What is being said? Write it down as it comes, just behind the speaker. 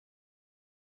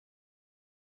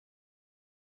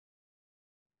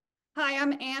Hi,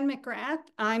 I'm Anne McGrath.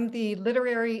 I'm the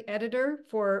literary editor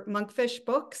for Monkfish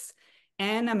Books,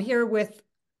 and I'm here with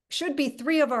should be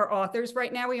three of our authors.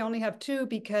 Right now, we only have two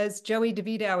because Joie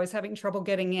Davidow is having trouble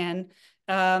getting in.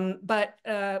 But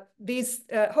these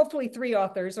hopefully three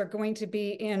authors are going to be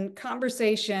in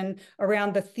conversation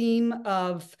around the theme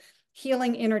of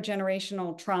healing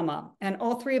intergenerational trauma. And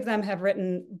all three of them have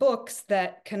written books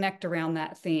that connect around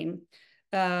that theme.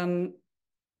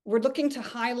 We're looking to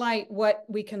highlight what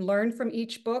we can learn from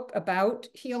each book about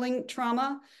healing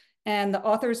trauma, and the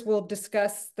authors will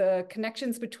discuss the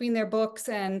connections between their books,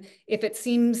 and if it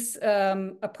seems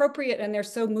appropriate and they're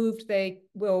so moved, they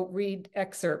will read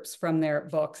excerpts from their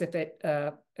books if it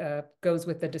goes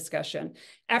with the discussion.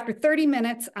 After 30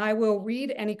 minutes, I will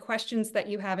read any questions that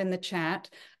you have in the chat.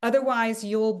 Otherwise,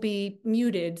 you'll be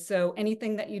muted, so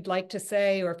anything that you'd like to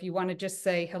say, or if you want to just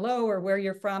say hello or where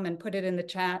you're from and put it in the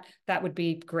chat, that would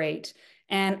be great.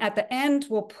 And at the end,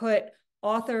 we'll put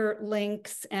author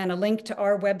links and a link to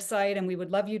our website, and we would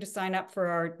love you to sign up for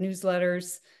our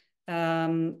newsletters.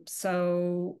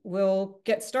 So we'll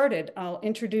get started. I'll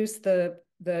introduce the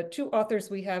two authors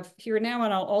we have here now,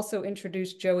 and I'll also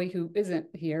introduce Joie, who isn't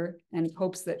here, and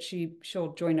hopes that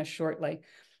she'll join us shortly.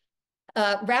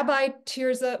 Rabbi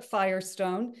Tirzah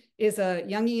Firestone is a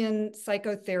Jungian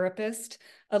psychotherapist,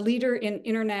 a leader in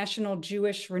international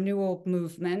Jewish renewal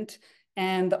movement,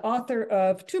 and the author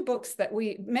of two books that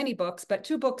many books, but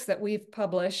two books that we've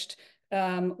published.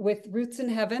 With Roots in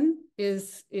Heaven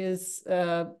is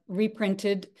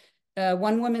reprinted,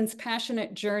 One Woman's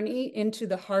Passionate Journey into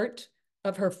the Heart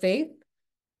of Her Faith,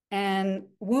 and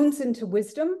Wounds into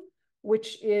Wisdom,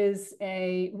 which is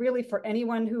really for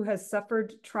anyone who has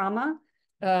suffered trauma,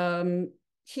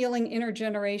 healing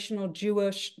intergenerational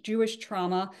Jewish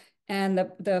trauma, and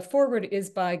the foreword is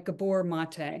by Gabor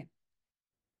Mate.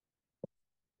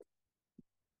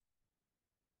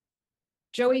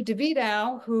 Joie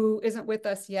Davidow, who isn't with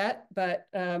us yet, but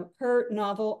her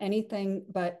novel, Anything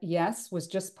But Yes, was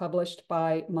just published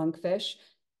by Monkfish.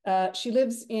 She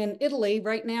lives in Italy.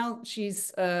 Right now,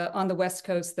 she's on the West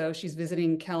Coast, though. She's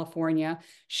visiting California.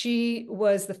 She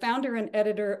was the founder and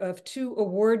editor of two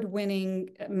award-winning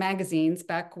magazines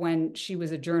back when she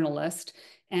was a journalist.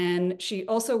 And she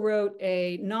also wrote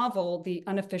a novel, The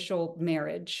Unofficial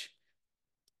Marriage.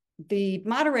 The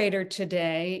moderator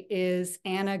today is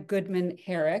Anna Goodman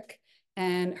Herrick,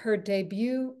 and her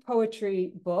debut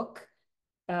poetry book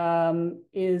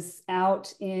is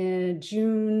out in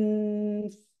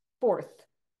June 4th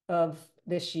of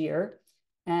this year,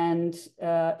 and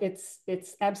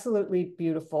it's absolutely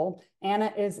beautiful.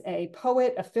 Anna is a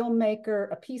poet, a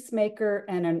filmmaker, a peacemaker,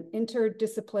 and an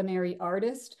interdisciplinary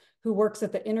artist who works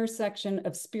at the intersection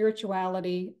of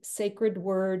spirituality, sacred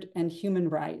word, and human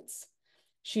rights.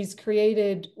 She's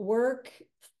created for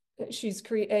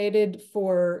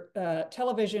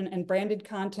television and branded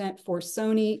content for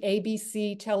Sony,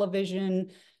 ABC Television,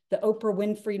 the Oprah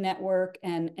Winfrey Network,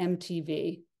 and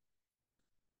MTV.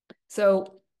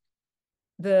 So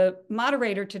the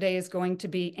moderator today is going to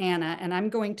be Anna, and I'm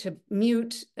going to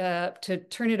mute to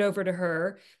turn it over to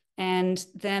her. And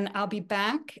then I'll be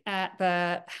back at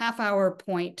the half-hour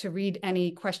point to read any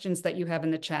questions that you have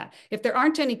in the chat. If there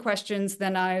aren't any questions,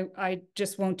 then I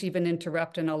just won't even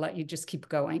interrupt, and I'll let you just keep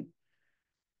going.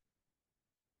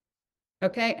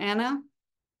 Okay, Anna,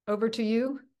 over to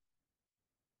you.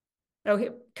 Oh,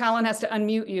 Colin has to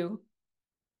unmute you.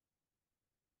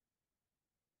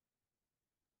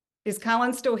 Is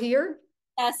Colin still here?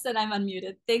 Yes, and I'm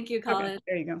unmuted. Thank you, Colin. Okay,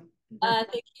 there you go.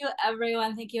 Thank you,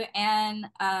 everyone. Thank you, Anne,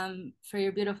 for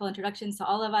your beautiful introductions to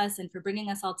all of us and for bringing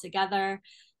us all together.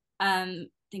 Thank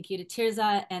you to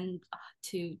Tirzah and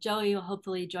to Joie, who will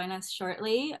hopefully join us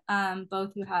shortly,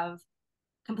 both who have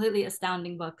completely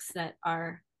astounding books that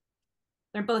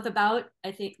they're both about,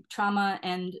 I think, trauma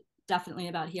and definitely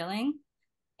about healing.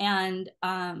 And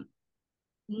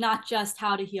not just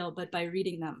how to heal, but by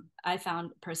reading them, I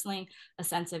found personally a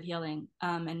sense of healing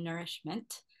and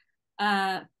nourishment.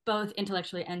 Both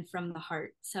intellectually and from the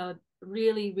heart. So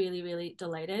really, really, really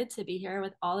delighted to be here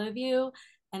with all of you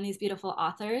and these beautiful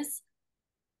authors.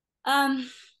 So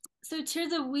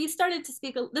Tirzah, we started to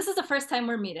speak, this is the first time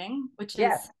we're meeting, which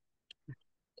is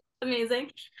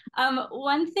amazing.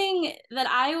 One thing that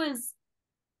I was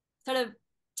sort of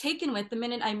taken with the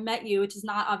minute I met you, which is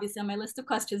not obviously on my list of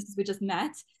questions because we just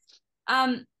met,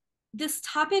 this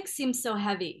topic seems so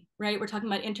heavy, right? We're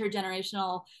talking about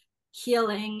intergenerational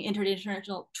healing,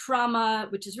 intergenerational trauma,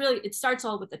 which is really, it starts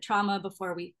all with the trauma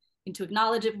before we need to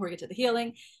acknowledge it, before we get to the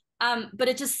healing. But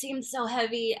it just seems so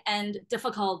heavy and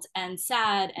difficult and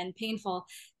sad and painful.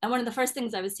 And one of the first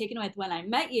things I was taken with when I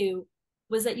met you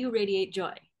was that you radiate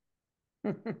joy.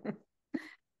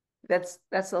 That's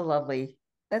a lovely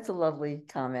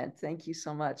comment. Thank you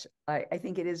so much. I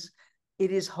think it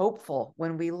is hopeful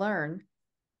when we learn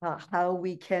how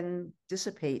we can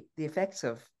dissipate the effects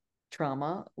of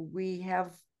trauma. We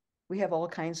have all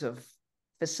kinds of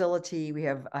facility. We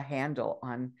have a handle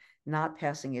on not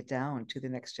passing it down to the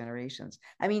next generations.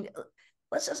 I mean,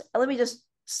 let me just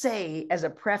say as a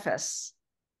preface,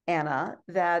 Anna,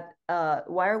 that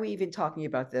why are we even talking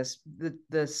about this?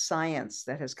 The science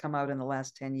that has come out in the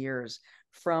last 10 years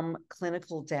from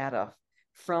clinical data,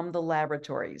 from the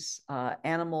laboratories,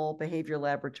 animal behavior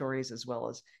laboratories, as well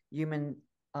as human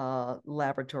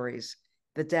laboratories,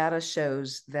 the data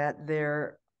shows that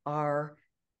there are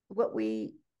what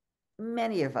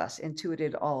many of us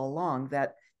intuited all along,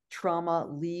 that trauma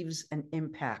leaves an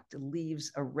impact,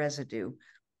 leaves a residue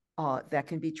that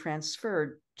can be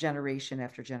transferred generation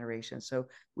after generation. So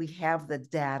we have the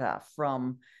data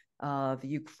from the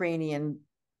Ukrainian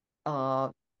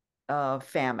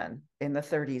famine in the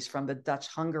 30s, from the Dutch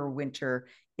hunger winter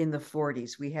in the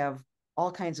 40s. We have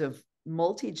all kinds of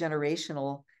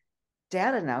multi-generational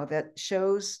data now that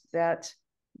shows that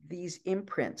these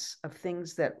imprints of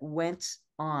things that went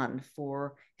on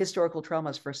for historical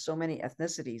traumas for so many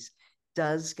ethnicities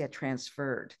does get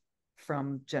transferred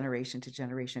from generation to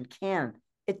generation.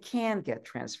 It can get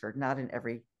transferred, not in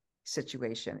every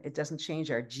situation. It doesn't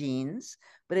change our genes,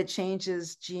 but it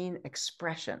changes gene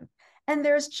expression. And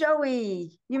there's Joie.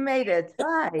 You made it.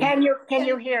 Hi. Can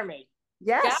you hear me?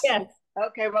 Yes. Yes.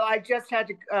 Okay. Well, I just had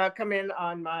to come in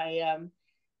on my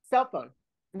cell phone.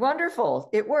 Wonderful.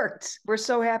 It worked. We're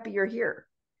so happy you're here.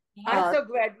 I'm so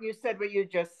glad you said what you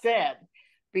just said,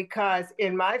 because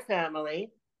in my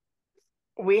family,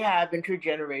 we have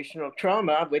intergenerational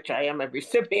trauma, which I am a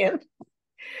recipient.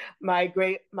 My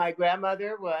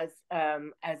grandmother was,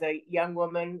 as a young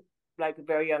woman, like a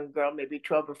very young girl, maybe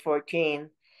 12 or 14,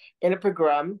 in a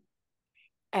pogrom.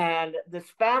 And this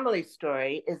family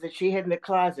story is that she hid in the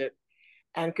closet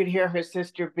and could hear her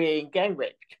sister being gang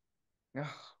raped.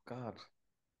 Oh, God.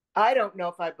 I don't know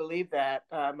if I believe that.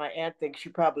 My aunt thinks she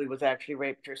probably was actually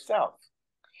raped herself.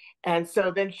 And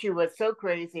so then she was so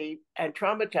crazy and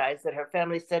traumatized that her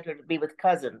family sent her to be with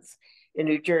cousins in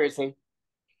New Jersey.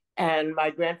 And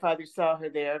my grandfather saw her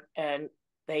there, and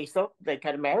they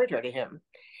kind of married her to him.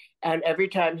 And every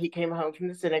time he came home from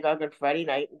the synagogue on Friday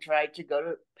night and tried to go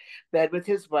to bed with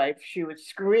his wife, she would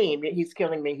scream, "He's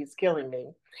killing me, he's killing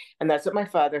me." And that's what my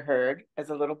father heard as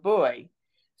a little boy.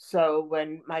 So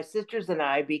when my sisters and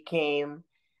I became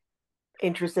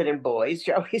interested in boys,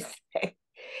 shall we say,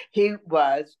 he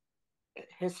was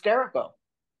hysterical.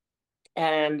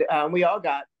 And we all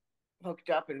got hooked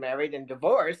up and married and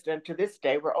divorced. And to this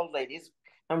day, we're old ladies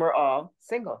and we're all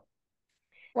single.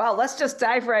 Well, let's just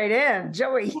dive right in,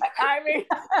 Joie. I mean,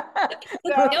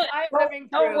 so I'm living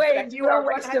proof that you are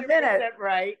 100%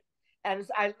 right. And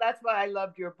that's why I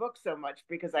loved your book so much,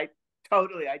 because I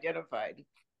totally identified.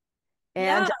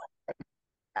 And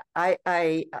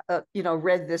I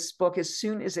read this book as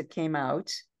soon as it came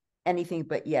out. Anything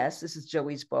But Yes. This is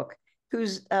Joie's book,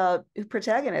 whose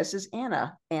protagonist is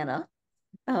Anna. And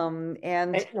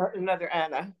another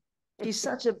Anna. She's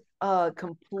such a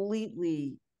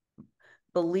completely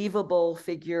believable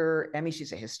figure. I mean,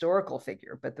 she's a historical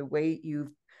figure, but the way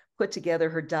you've put together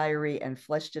her diary and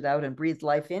fleshed it out and breathed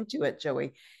life into it,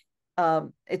 Joie,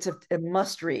 it's a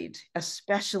must read,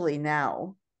 especially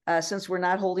now, since we're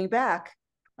not holding back.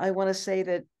 I want to say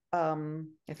that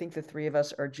I think the three of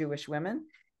us are Jewish women,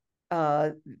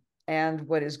 and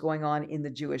what is going on in the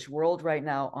Jewish world right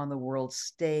now on the world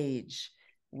stage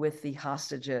with the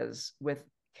hostages, with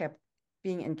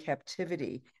being in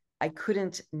captivity. I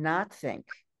couldn't not think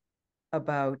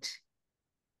about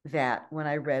that when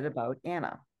I read about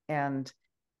Anna. And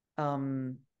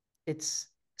it's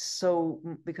so,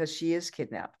 because she is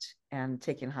kidnapped and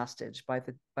taken hostage by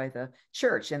the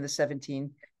church in the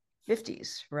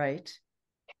 1750s, right?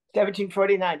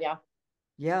 1749, yeah.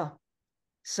 Yeah.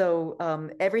 So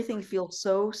everything feels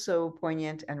so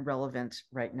poignant and relevant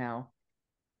right now.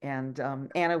 And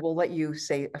Anna, we'll let you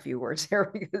say a few words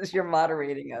here because you're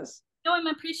moderating us. No, I'm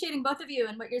appreciating both of you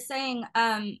and what you're saying.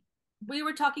 We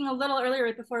were talking a little earlier,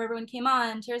 right before everyone came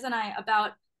on, Tirzah and I,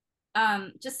 about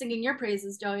just singing your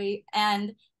praises, Joie,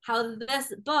 and how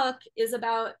this book is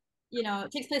about,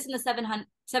 it takes place in the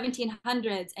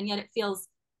 1700s, and yet it feels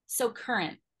so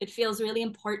current. It feels really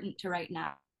important to right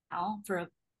now for a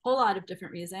whole lot of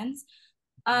different reasons.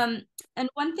 And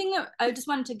one thing that I just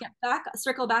wanted to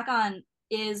circle back on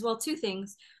is, well, two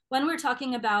things. When we're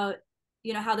talking about,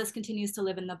 how this continues to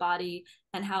live in the body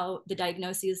and how the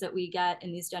diagnoses that we get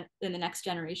in the next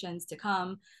generations to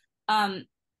come,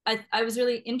 I was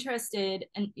really interested,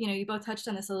 and you both touched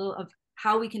on this a little, of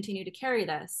how we continue to carry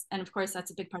this, and of course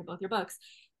that's a big part of both your books.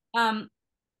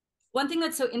 One thing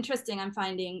that's so interesting I'm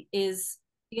finding is,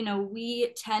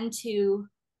 we tend to,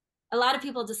 a lot of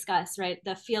people discuss, right,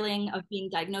 the feeling of being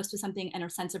diagnosed with something and a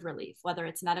sense of relief, whether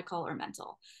it's medical or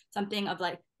mental, something of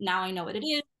like, now I know what it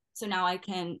is, so now I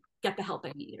can get the help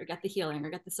I need, or get the healing, or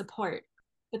get the support.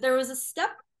 But there was a step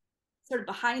sort of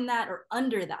behind that, or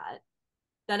under that,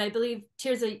 that I believe,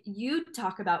 Tirzah, you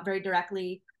talk about very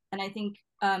directly, and I think,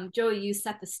 Joie, you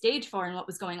set the stage for and what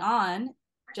was going on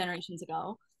generations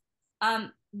ago,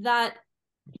 that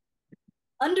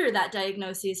under that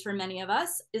diagnosis for many of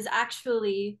us is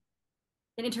actually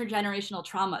an intergenerational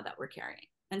trauma that we're carrying.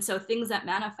 And so things that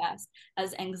manifest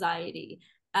as anxiety,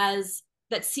 as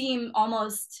that seem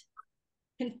almost,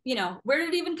 where did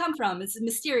it even come from? It's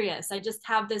mysterious. I just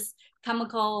have this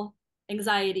chemical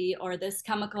anxiety, or this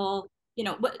chemical,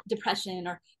 what, depression,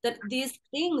 or that these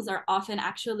things are often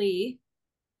actually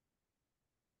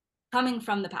coming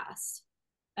from the past,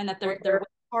 and that they're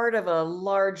part of a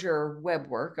larger web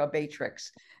work, a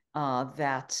matrix,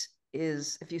 that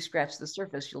is, if you scratch the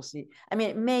surface, you'll see. I mean,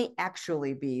 it may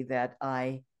actually be that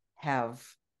I have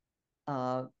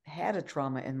had a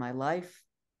trauma in my life.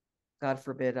 God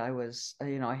forbid I was,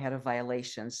 I had a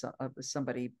violation.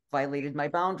 Somebody violated my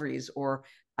boundaries, or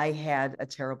I had a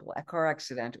terrible car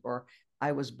accident, or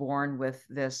I was born with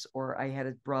this, or I had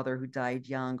a brother who died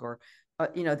young, or,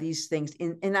 these things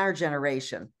in our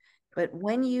generation. But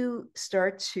when you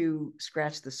start to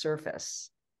scratch the surface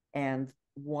and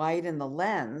widen the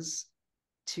lens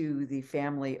to the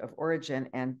family of origin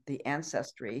and the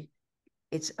ancestry,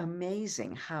 it's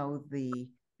amazing how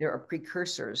there are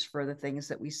precursors for the things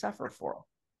that we suffer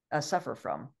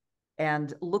from.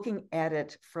 And looking at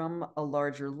it from a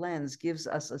larger lens gives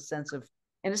us a sense of,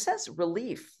 in a sense,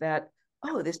 relief that,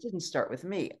 oh, this didn't start with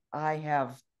me.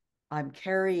 I'm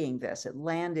carrying this. It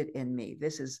landed in me.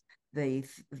 This is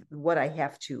what I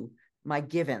have to, my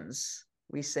givens,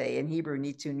 we say in Hebrew,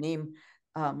 need to name.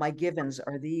 My givens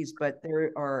are these, but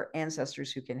there are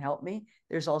ancestors who can help me.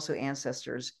 There's also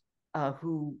ancestors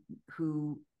who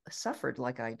suffered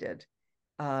like I did,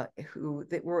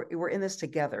 we're in this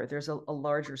together. There's a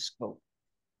larger scope.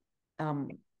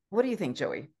 What do you think,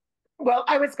 Joie? Well,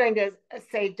 I was going to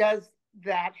say, does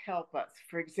that help us?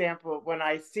 For example, when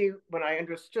I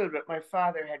understood what my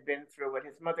father had been through, what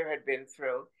his mother had been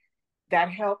through, that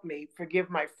helped me forgive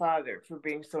my father for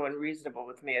being so unreasonable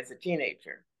with me as a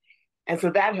teenager. And so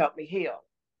that helped me heal.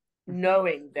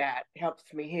 Knowing that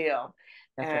helps me heal.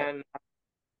 That's and right.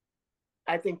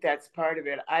 I think that's part of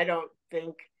it. I don't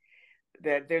think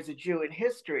that there's a Jew in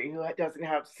history who doesn't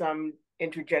have some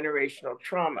intergenerational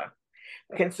trauma,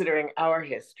 considering our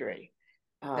history.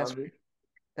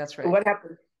 That's right.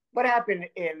 What happened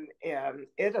in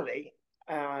Italy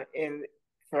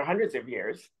for hundreds of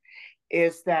years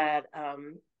is that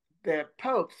the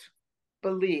popes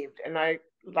believed, and I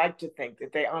like to think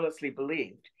that they honestly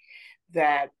believed,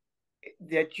 that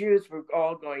the Jews were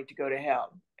all going to go to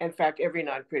hell. In fact, every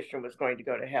non-Christian was going to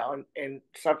go to hell and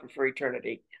suffer for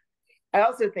eternity. I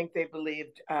also think they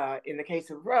believed, in the case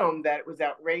of Rome, that it was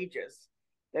outrageous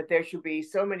that there should be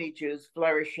so many Jews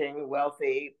flourishing,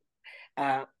 wealthy,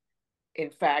 in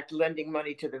fact, lending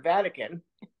money to the Vatican,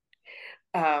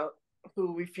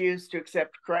 who refused to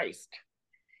accept Christ.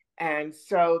 And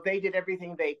so they did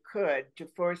everything they could to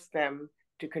force them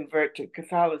to convert to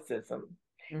Catholicism,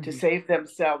 to save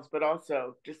themselves, but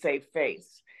also to save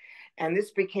face. And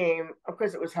this became, of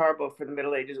course, it was horrible for the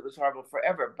Middle Ages. It was horrible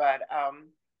forever. But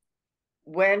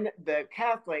when the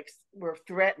Catholics were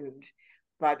threatened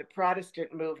by the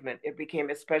Protestant movement, it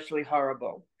became especially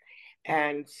horrible.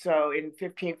 And so in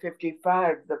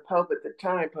 1555, the Pope at the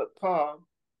time, Pope Paul,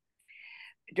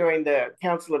 during the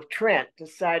Council of Trent,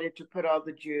 decided to put all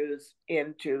the Jews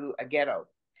into a ghetto.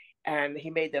 And he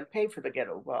made them pay for the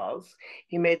ghetto walls.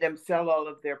 He made them sell all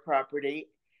of their property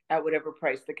at whatever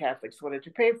price the Catholics wanted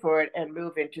to pay for it, and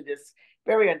move into this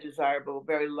very undesirable,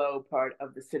 very low part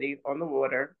of the city on the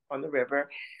water, on the river,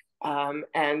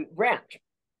 and rent.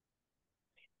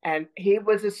 And he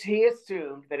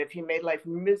assumed that if he made life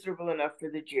miserable enough for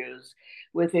the Jews,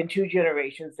 within 2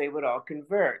 generations, they would all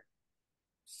convert.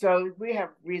 So we have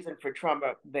reason for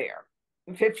trauma there.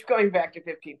 Going back to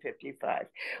 1555.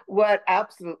 What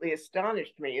absolutely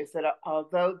astonished me is that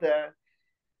although the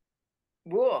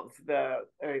rules, the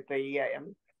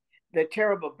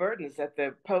terrible burdens that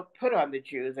the Pope put on the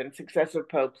Jews, and successive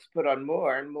popes put on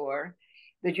more and more,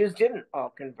 the Jews didn't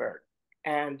all convert.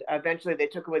 And eventually they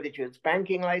took away the Jews'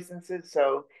 banking licenses,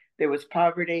 so there was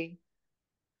poverty,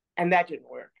 and that didn't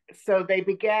work. So they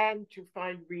began to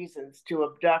find reasons to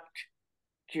abduct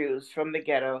Jews from the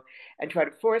ghetto and try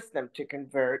to force them to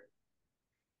convert.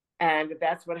 And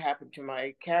that's what happened to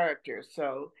my character.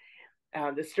 So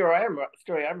the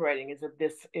story I'm writing is of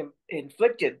this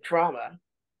inflicted trauma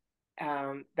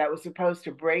that was supposed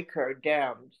to break her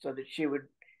down so that she would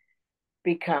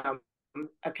become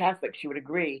a Catholic. She would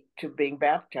agree to being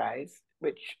baptized,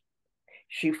 which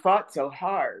she fought so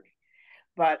hard.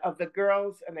 But of the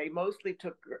girls, and they mostly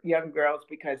took young girls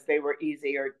because they were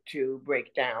easier to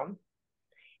break down.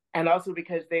 And also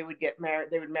because they would get married,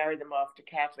 they would marry them off to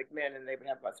Catholic men and they would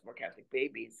have lots more Catholic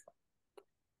babies.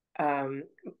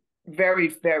 Very,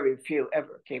 very few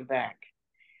ever came back.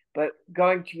 But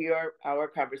going to our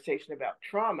conversation about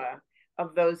trauma,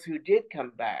 of those who did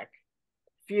come back,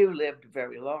 few lived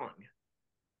very long.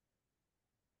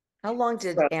 How long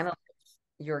did Anna live,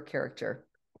 your character?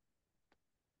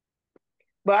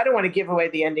 Well, I don't want to give away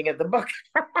the ending of the book.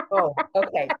 Oh,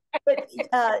 okay. But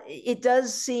it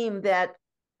does seem that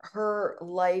her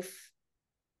life,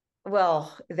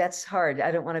 well, that's hard.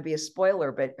 I don't want to be a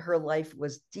spoiler, but her life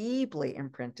was deeply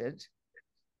imprinted.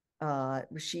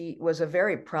 She was she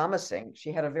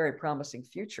had a very promising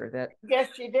future. That Yes,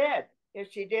 she did. Yes,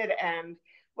 she did. And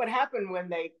what happened when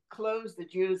they closed the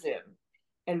Jews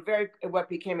in what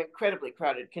became incredibly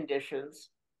crowded conditions,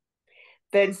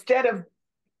 they, instead of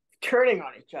turning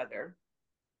on each other,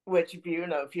 which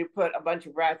if you put a bunch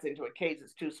of rats into a cage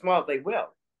that's too small, they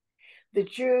will. The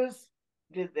Jews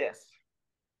did this.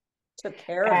 took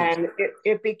care of and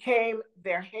it became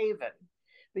their haven,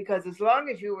 because as long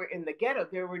as you were in the ghetto,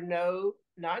 there were no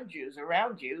non-Jews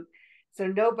around you. So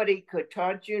nobody could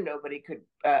taunt you, nobody could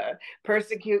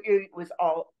persecute you. It was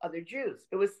all other Jews.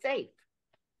 It was safe.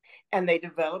 And they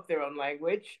developed their own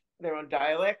language, their own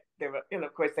dialect.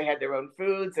 Of course, they had their own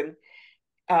foods. And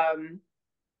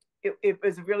it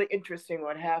was really interesting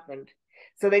what happened.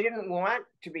 So they didn't want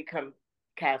to become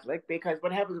Catholic, because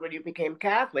what happens when you became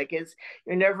Catholic is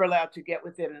you're never allowed to get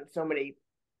within so many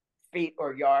feet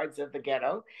or yards of the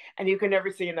ghetto, and you can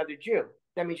never see another Jew.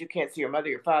 That means you can't see your mother,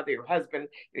 your father, your husband,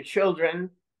 your children.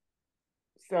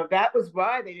 So that was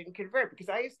why they didn't convert, because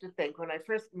I used to think when I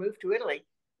first moved to Italy,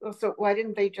 well, so why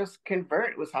didn't they just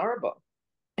convert? It was horrible.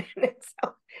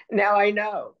 So now I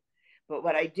know. But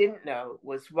what I didn't know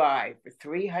was why for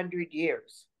 300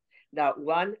 years, not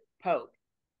one pope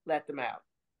let them out.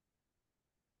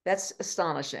 That's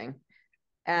astonishing.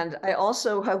 And I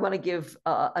want to give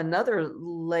another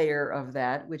layer of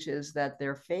that, which is that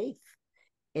their faith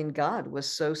in God was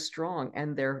so strong,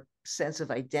 and their sense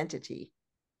of identity.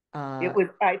 It was,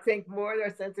 I think, more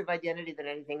their sense of identity than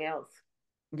anything else.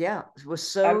 Yeah, it was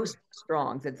so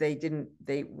strong that it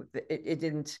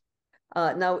didn't.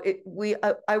 I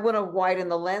want to widen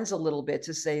the lens a little bit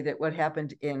to say that what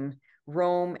happened in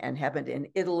Rome and happened in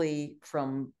Italy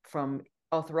from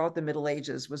all throughout the Middle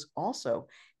Ages was also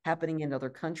happening in other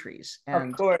countries, and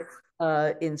of course,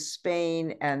 in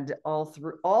Spain and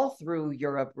all through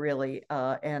Europe, really,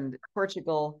 and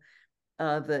Portugal.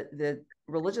 The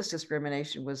religious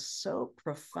discrimination was so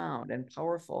profound and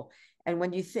powerful. And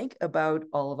when you think about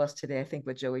all of us today, I think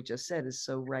what Joie just said is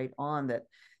so right on, that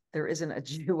there isn't a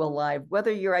Jew alive,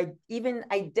 whether you're even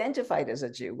identified as a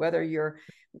Jew, whether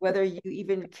you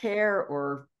even care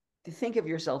or think of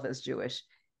yourself as Jewish.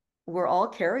 We're all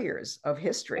carriers of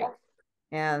history,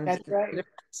 and that's right.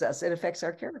 It affects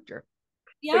our character.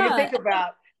 Yeah. So you think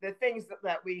about the things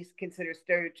that we consider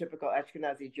stereotypical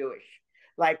Ashkenazi Jewish,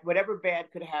 like whatever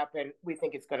bad could happen, we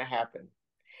think it's going to happen.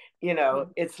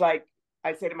 It's like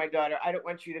I say to my daughter, I don't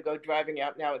want you to go driving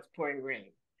out now, it's pouring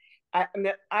rain. I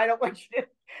don't want you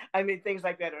to, things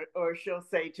like that. Or she'll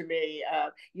say to me,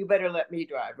 you better let me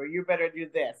drive, or you better do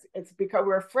this. It's because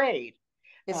we're afraid.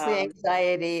 It's the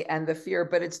anxiety and the fear,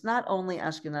 but it's not only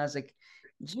Ashkenazic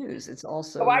Jews. It's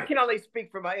also. Oh, I can only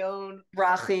speak for my own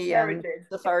Rachi and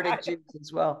Sephardic Jews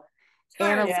as well.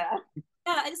 Anna, yeah,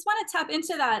 I just want to tap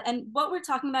into that. And what we're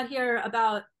talking about here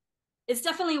about, it's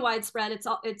definitely widespread.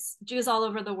 It's Jews all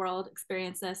over the world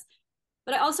experience this.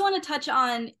 But I also want to touch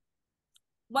on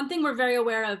one thing we're very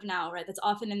aware of now, right? That's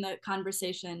often in the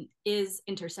conversation is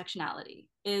intersectionality,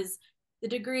 is the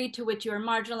degree to which you are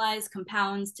marginalized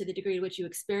compounds to the degree to which you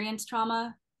experience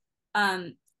trauma,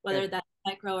 whether that's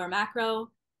micro or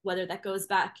macro, whether that goes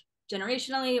back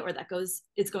generationally or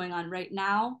it's going on right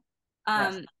now.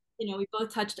 Yes. We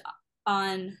both touched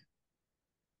on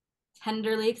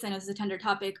tenderly, because I know this is a tender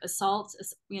topic, assault,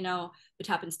 which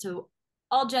happens to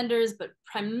all genders, but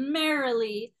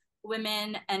primarily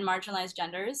women and marginalized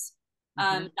genders,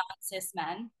 non-cis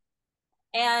men,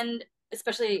 and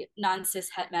especially non-cis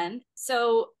het men.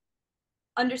 So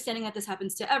understanding that this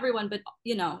happens to everyone, but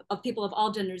of people of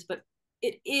all genders, but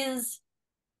it is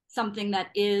something that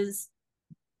is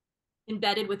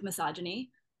embedded with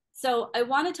misogyny. So I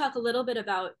want to talk a little bit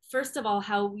about, first of all,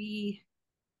 how we,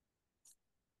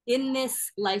 in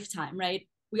this lifetime, right,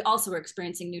 we also are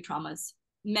experiencing new traumas.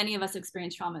 Many of us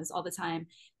experience traumas all the time.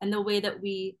 And the way that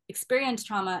we experience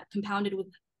trauma compounded with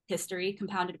history,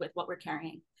 compounded with what we're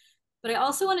carrying. But I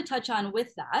also want to touch on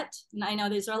with that, and I know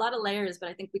these are a lot of layers, but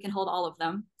I think we can hold all of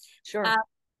them. Sure.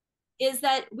 Is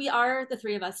that we are, the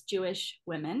three of us, Jewish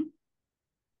women.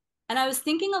 And I was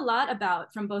thinking a lot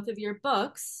about, from both of your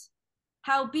books,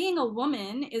 how being a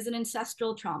woman is an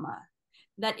ancestral trauma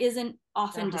that isn't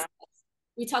often discussed.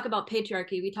 We talk about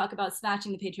patriarchy, we talk about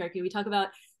snatching the patriarchy, we talk about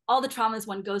all the traumas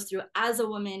one goes through as a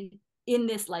woman in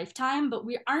this lifetime, but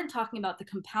we aren't talking about the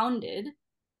compounded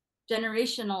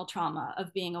generational trauma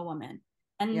of being a woman.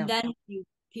 And then you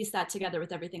piece that together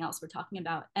with everything else we're talking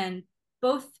about. And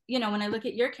both, you know, when I look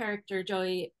at your character,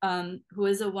 Joie, who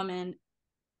is a woman,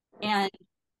 and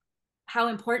how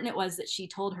important it was that she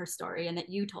told her story and that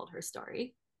you told her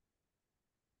story.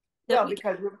 Well,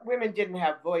 because women didn't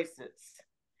have voices.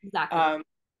 Exactly.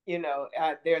 You know,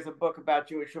 there's a book about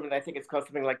Jewish women. I think it's called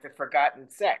something like The Forgotten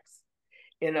Sex.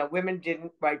 You know, women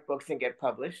didn't write books and get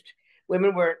published.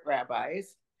 Women weren't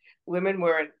rabbis. Women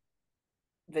weren't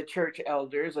the church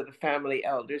elders or the family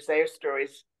elders. Their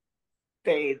stories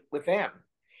stayed with them.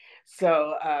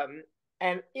 So,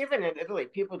 and even in Italy,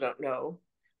 people don't know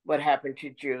what happened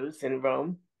to Jews in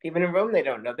Rome. Even in Rome, they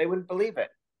don't know. They wouldn't believe it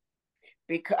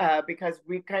because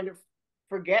we kind of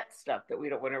forget stuff that we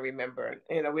don't want to remember.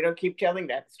 You know, we don't keep telling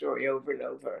that story over and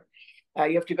over.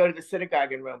 You have to go to the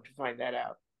synagogue in Rome to find that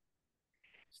out.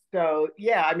 So,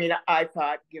 yeah, I mean, I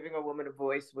thought giving a woman a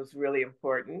voice was really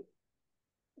important.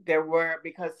 There were,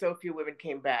 because so few women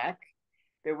came back,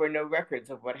 there were no records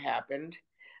of what happened.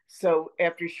 So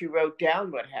after she wrote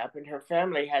down what happened, her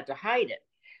family had to hide it,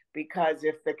 because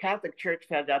if the Catholic Church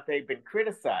found out they'd been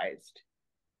criticized,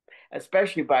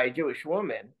 especially by a Jewish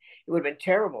woman, it would have been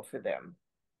terrible for them.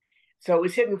 So it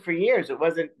was hidden for years. It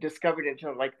wasn't discovered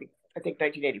until I think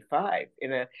 1985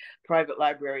 in a private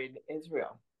library in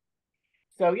Israel.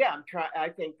 So yeah, I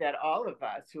think that all of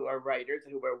us who are writers,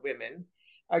 who are women,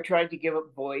 are trying to give a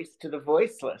voice to the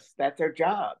voiceless. That's our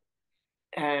job.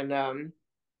 And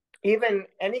even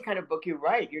any kind of book you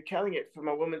write, you're telling it from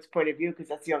a woman's point of view, because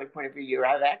that's the only point of view you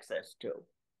have access to.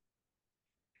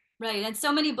 Right. And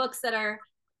so many books that are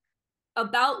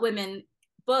about women,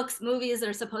 books, movies that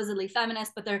are supposedly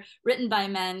feminist, but they're written by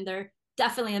men. They're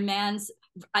definitely a man's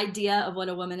idea of what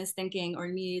a woman is thinking or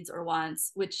needs or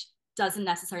wants, which doesn't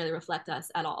necessarily reflect us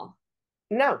at all.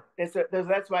 No,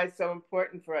 that's why it's so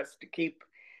important for us to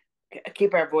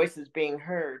keep our voices being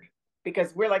heard,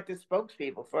 because we're like the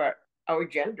spokespeople for our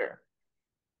gender.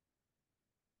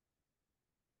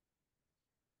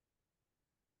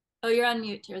 Oh, you're on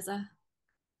mute, Tirzah.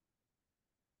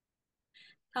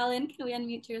 Colin, can we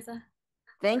unmute Tirzah?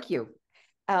 Thank you.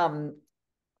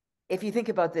 If you think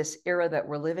about this era that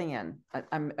we're living in,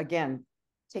 I'm again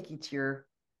taking to your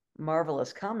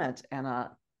marvelous comment,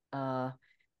 Anna.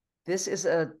 This is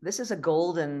a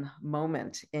golden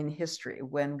moment in history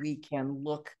when we can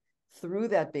look through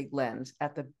that big lens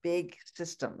at the big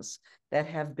systems that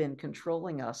have been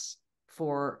controlling us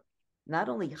for not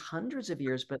only hundreds of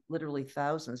years, but literally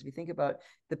thousands. If you think about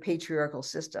the patriarchal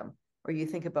system, or you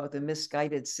think about the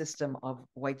misguided system of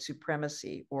white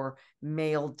supremacy or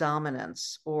male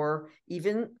dominance, or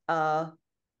even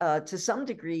to some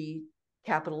degree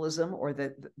capitalism, or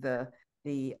the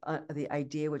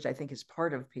idea, which I think is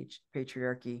part of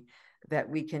patriarchy, that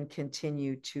we can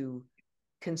continue to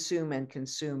consume and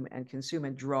consume and consume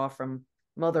and draw from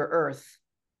Mother Earth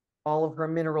all of her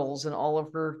minerals and all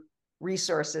of her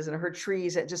resources and her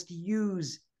trees, and just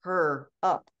use her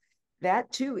up.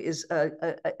 That too is,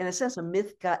 in a sense, a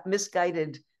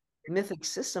misguided mythic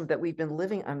system that we've been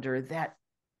living under, that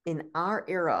in our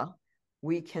era,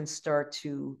 we can start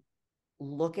to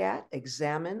look at,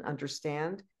 examine,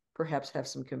 understand, perhaps have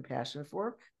some compassion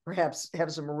for, perhaps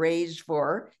have some rage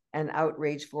for and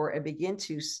outrage for, and begin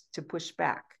to push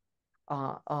back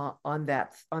on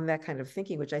that kind of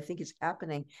thinking, which I think is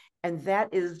happening. And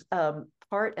that is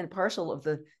part and parcel of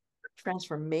the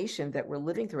transformation that we're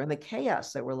living through and the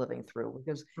chaos that we're living through,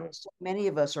 because so many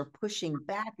of us are pushing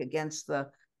back against the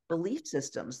belief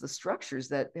systems, the structures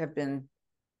that have been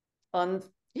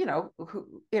in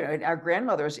our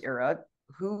grandmother's era,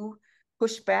 who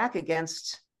pushed back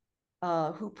against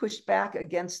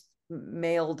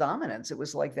male dominance. It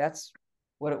was like, that's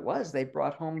what it was. They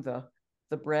brought home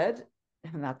the bread,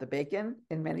 not the bacon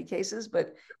in many cases,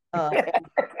 but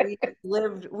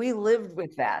we lived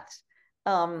with that.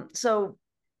 So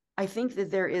I think that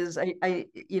there is,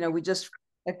 we just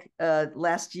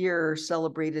last year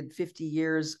celebrated 50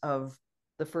 years of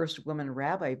the first woman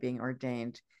rabbi being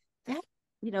ordained. That,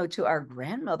 to our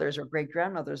grandmothers or great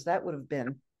grandmothers, that would have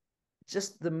been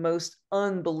just the most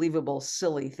unbelievable,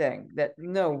 silly thing, that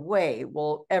no way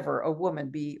will ever a woman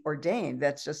be ordained.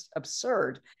 That's just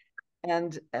absurd.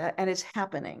 And it's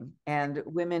happening. And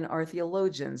women are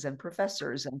theologians and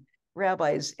professors and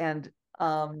rabbis and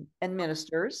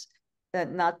ministers,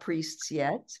 not priests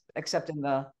yet, except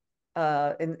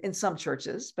in some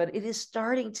churches. But it is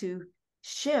starting to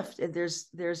shift, and there's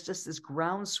just this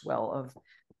groundswell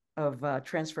of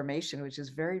transformation, which is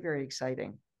very, very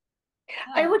exciting.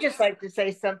 I would just like to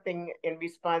say something in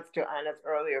response to Anna's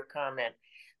earlier comment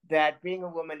that being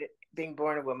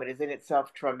born a woman is in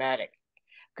itself traumatic,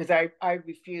 because I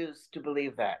refuse to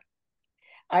believe that.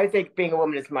 I think being a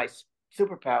woman is my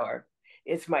superpower.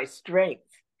 It's my strength.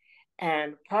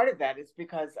 And part of that is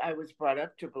because I was brought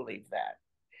up to believe that.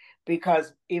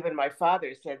 Because even my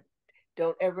father said,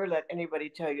 don't ever let anybody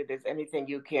tell you there's anything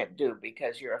you can't do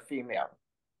because you're a female.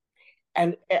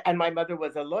 And my mother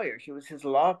was a lawyer. She was his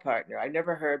law partner. I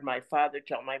never heard my father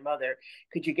tell my mother,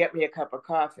 could you get me a cup of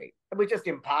coffee? It was just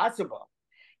impossible.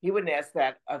 He wouldn't ask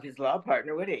that of his law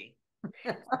partner, would he?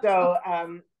 So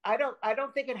I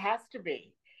don't think it has to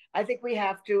be. I think we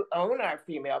have to own our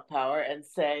female power and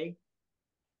say,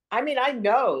 I mean, I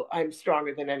know I'm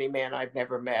stronger than any man I've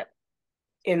never met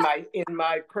in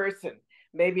my person.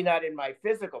 Maybe not in my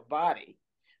physical body,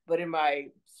 but in my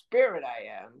spirit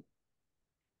I am.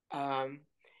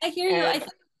 I hear you.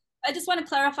 I just want to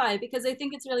clarify, because I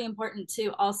think it's really important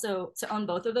to own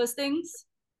both of those things.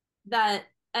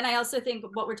 And I also think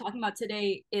what we're talking about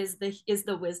today is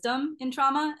the wisdom in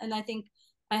trauma. And I think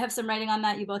I have some writing on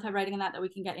that. You both have writing on that we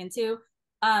can get into.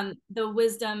 The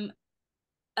wisdom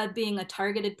of being a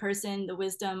targeted person, the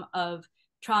wisdom of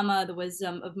trauma, the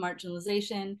wisdom of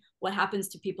marginalization, what happens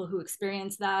to people who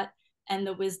experience that, and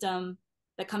the wisdom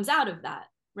that comes out of that,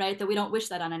 right? That we don't wish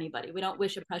that on anybody. We don't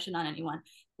wish oppression on anyone.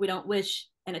 We don't wish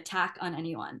an attack on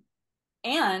anyone.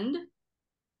 And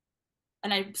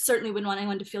I certainly wouldn't want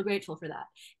anyone to feel grateful for that.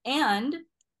 And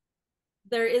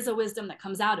there is a wisdom that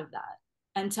comes out of that,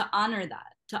 and to honor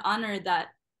that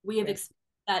we have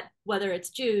that, whether it's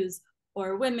Jews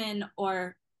or women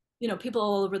or people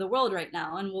all over the world right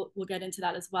now, and we'll get into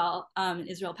that as well, in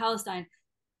Israel, Palestine,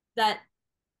 that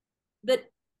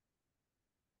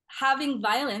having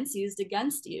violence used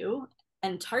against you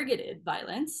and targeted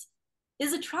violence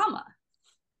is a trauma.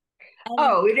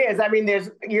 Oh, it is. I mean,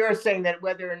 you're saying that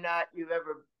whether or not you've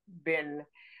ever been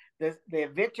the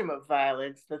victim of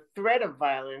violence, the threat of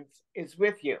violence is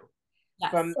with you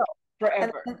from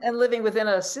forever. And living within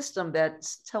a system that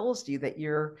tells you that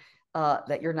you're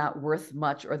not worth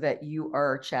much, or that you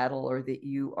are a chattel, or that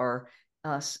you are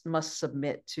must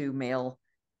submit to male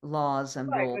laws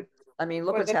and rules. I mean,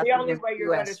 look what's happening. The only way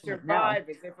you're going to survive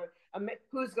is if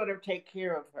who's going to take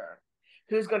care of her?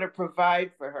 Who's going to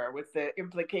provide for her, with the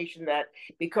implication that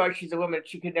because she's a woman,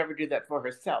 she could never do that for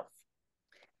herself.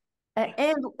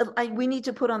 And we need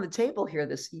to put on the table here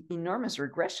this enormous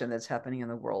regression that's happening in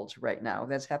the world right now.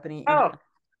 That's happening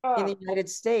in the United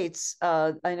States.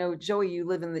 I know, Joie, you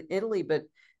live in Italy, but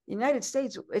the United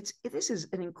States, this is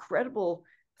an incredible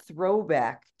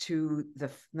throwback to the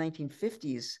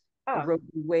 1950s. Roe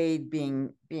v. Wade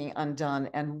being undone,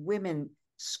 and women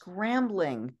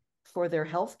scrambling for their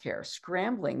health care,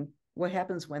 scrambling what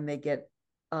happens when they get,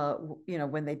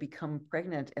 when they become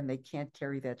pregnant and they can't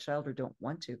carry that child or don't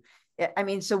want to. I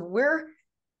mean, so we're,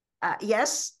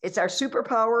 yes, it's our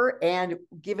superpower, and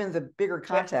given the bigger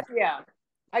context. Yeah,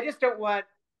 I just don't want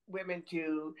women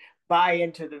to buy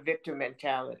into the victim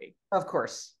mentality. Of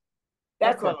course.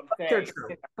 That's what I'm saying.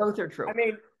 Both are true. I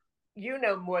mean, you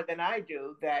know more than I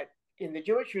do that in the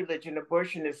Jewish religion,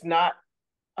 abortion is not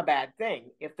a bad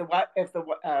thing. If the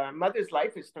mother's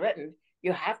life is threatened,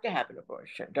 you have to have an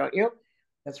abortion, don't you?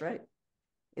 That's right.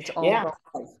 It's all about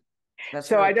life. That's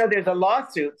so right. I know there's a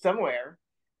lawsuit somewhere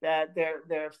that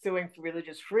they're suing for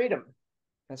religious freedom.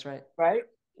 That's right. Right?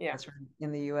 Yeah. That's right.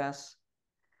 In the U.S.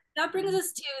 That brings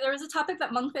us to, there was a topic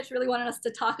that Monkfish really wanted us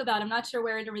to talk about. I'm not sure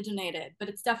where it originated, but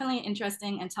it's definitely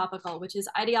interesting and topical, which is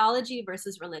ideology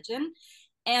versus religion.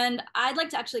 And I'd like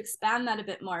to actually expand that a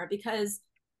bit more, because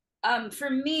for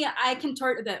me, I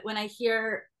contort a bit when I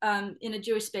hear in a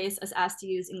Jewish space us asked to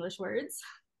use English words,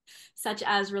 such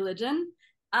as religion,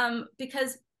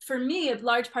 because for me, a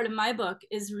large part of my book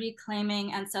is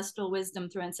reclaiming ancestral wisdom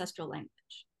through ancestral language.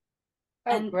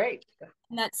 Oh, great.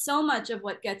 And that so much of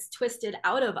what gets twisted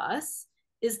out of us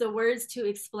is the words to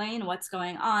explain what's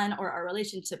going on or our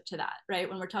relationship to that, right?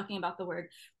 When we're talking about the word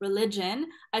religion,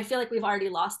 I feel like we've already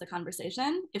lost the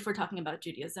conversation if we're talking about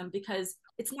Judaism, because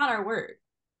it's not our word.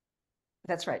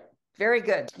 That's right. Very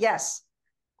good. Yes.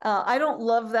 I don't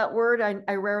love that word.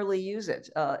 I rarely use it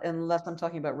unless I'm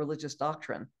talking about religious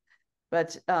doctrine.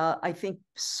 But I think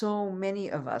so many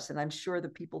of us, and I'm sure the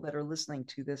people that are listening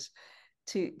to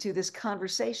this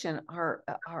conversation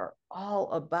are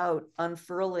all about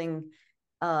unfurling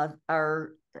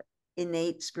our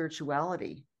innate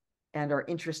spirituality and are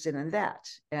interested in that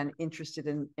and interested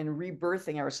in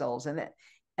rebirthing ourselves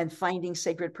and finding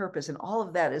sacred purpose. And all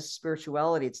of that is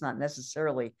spirituality. It's not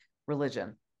necessarily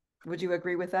religion. Would you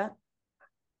agree with that?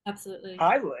 Absolutely.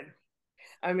 I would.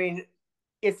 I mean,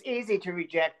 it's easy to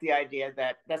reject the idea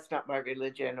that that's not my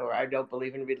religion or I don't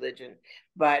believe in religion,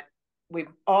 but we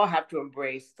all have to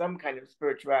embrace some kind of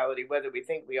spirituality, whether we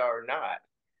think we are or not.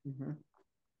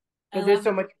 Because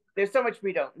there's so much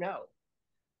we don't know.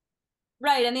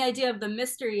 Right. And the idea of the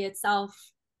mystery itself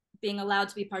being allowed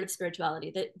to be part of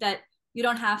spirituality, that you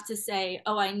don't have to say,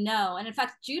 oh, I know. And in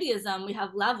fact, Judaism, we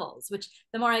have levels, which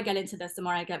the more I get into this, the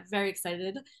more I get very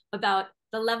excited about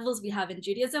the levels we have in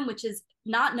Judaism, which is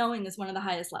not knowing is one of the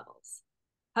highest levels.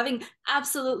 Having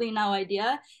absolutely no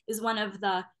idea is one of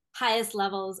the highest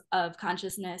levels of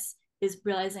consciousness, is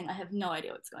realizing I have no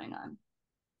idea what's going on.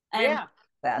 And yeah.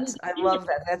 I love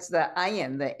that. That's the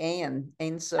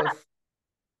Ein Sof.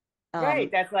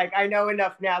 Right. That's like, I know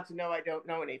enough now to know I don't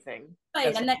know anything.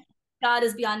 Right. And that God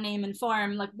is beyond name and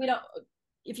form. Like, we don't,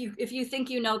 if you think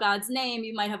you know God's name,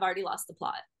 you might have already lost the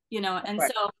plot, And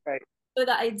right. So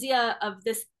the idea of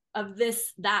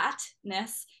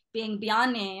thatness being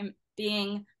beyond name,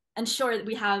 being, and sure that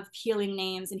we have healing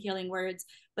names and healing words,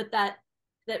 but that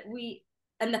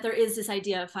there is this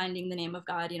idea of finding the name of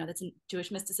God, that's in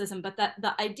Jewish mysticism, but that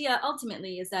the idea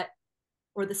ultimately is that,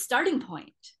 or the starting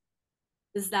point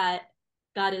is that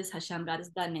God is Hashem, God is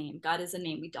the name, God is a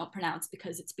name we don't pronounce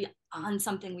because it's beyond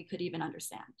something we could even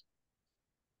understand.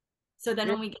 So then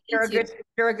when we get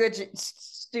you're a good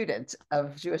student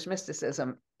of Jewish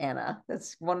mysticism, Anna.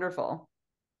 That's wonderful.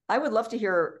 I would love to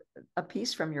hear a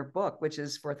piece from your book, which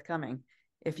is forthcoming.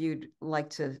 If you'd like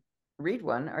to read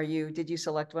one, did you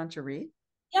select one to read?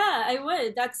 Yeah, I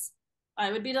would.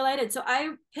 I would be delighted. So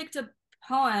I picked a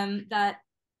poem that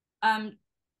I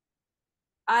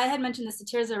had mentioned this to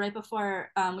Tirzah right before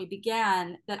we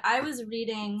began, that I was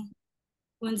reading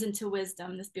Wounds into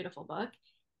Wisdom, this beautiful book,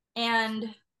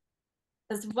 and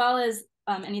as well as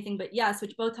Anything But Yes,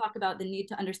 which both talk about the need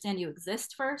to understand you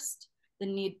exist first, the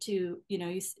need to,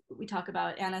 we talk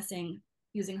about Anna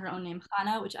using her own name,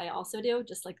 Hannah, which I also do,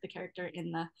 just like the character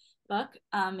in the book.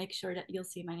 Make sure that you'll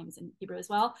see my name is in Hebrew as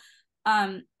well.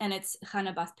 And it's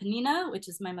Hannah Bas Penina, which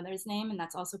is my mother's name, and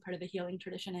that's also part of the healing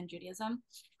tradition in Judaism.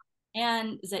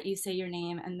 And is that you say your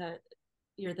name and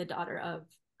you're the daughter of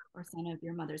or son of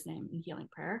your mother's name in healing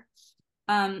prayer.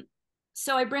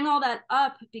 So I bring all that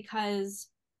up because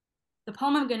the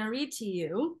poem I'm going to read to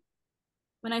you,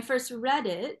 when I first read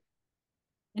it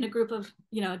in a group of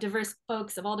diverse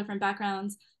folks of all different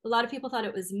backgrounds, a lot of people thought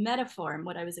it was metaphor in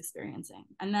what I was experiencing.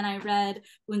 And then I read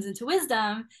Wounds into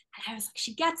Wisdom, and I was like,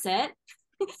 she gets it.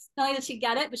 Not only did she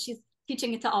get it, but she's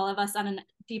teaching it to all of us on a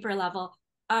deeper level.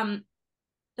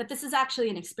 That this is actually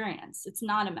an experience. It's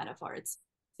not a metaphor. It's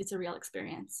a real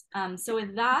experience. So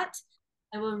with that,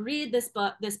 I will read this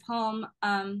poem.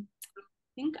 I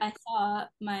think I saw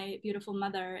my beautiful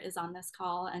mother is on this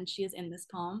call, and she is in this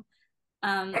poem.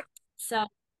 So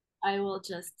I will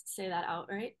just say that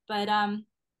outright. But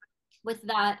with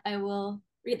that, I will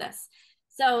read this.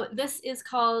 So this is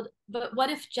called, But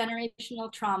What If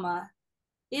Generational Trauma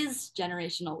is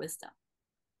Generational Wisdom?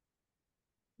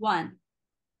 1.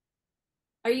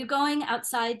 Are you going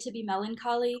outside to be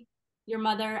melancholy? Your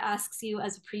mother asks you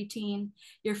as a preteen,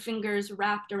 your fingers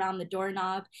wrapped around the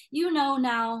doorknob. You know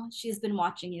now she's been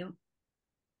watching you.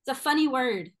 It's a funny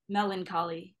word,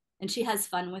 melancholy, and she has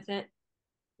fun with it.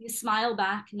 You smile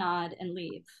back, nod, and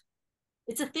leave.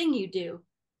 It's a thing you do.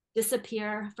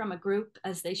 Disappear from a group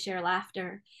as they share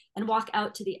laughter and walk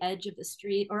out to the edge of the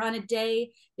street, or on a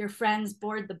day your friends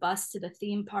board the bus to the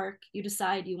theme park, you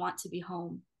decide you want to be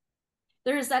home.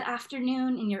 There is that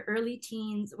afternoon in your early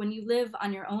teens when you live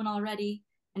on your own already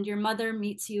and your mother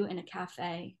meets you in a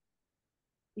cafe.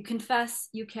 You confess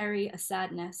you carry a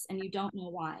sadness and you don't know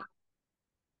why.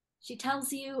 She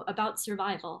tells you about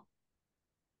survival.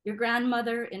 Your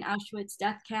grandmother in Auschwitz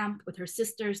death camp with her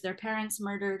sisters, their parents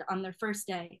murdered on their first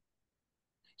day.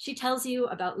 She tells you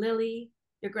about Lily,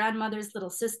 your grandmother's little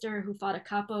sister who fought a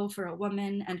capo for a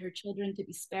woman and her children to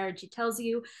be spared. She tells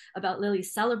you about Lily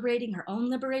celebrating her own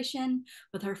liberation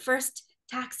with her first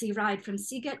taxi ride from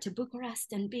Siget to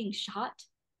Bucharest and being shot,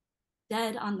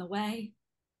 dead on the way.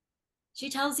 She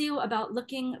tells you about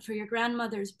looking for your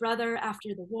grandmother's brother after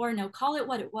the war. No, call it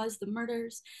what it was, the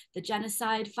murders, the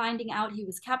genocide, finding out he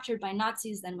was captured by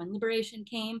Nazis. Then when liberation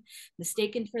came,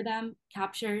 mistaken for them,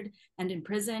 captured and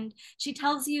imprisoned. She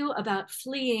tells you about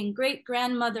fleeing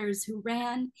great-grandmothers who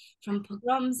ran from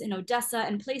pogroms in Odessa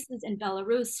and places in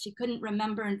Belarus she couldn't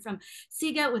remember, and from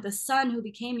Siget with a son who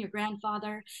became your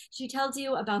grandfather. She tells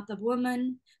you about the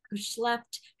woman who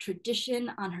schlepped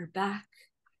tradition on her back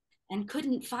and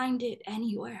couldn't find it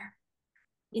anywhere.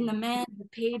 In the man who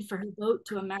paid for her boat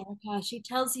to America, she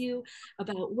tells you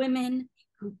about women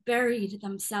who buried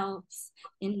themselves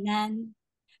in men,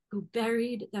 who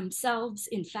buried themselves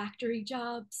in factory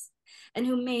jobs, and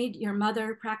who made your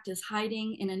mother practice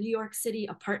hiding in a New York City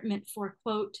apartment for,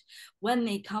 quote, when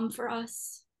they come for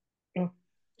us.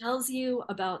 Tells you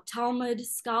about Talmud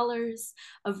scholars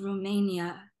of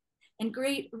Romania and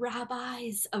great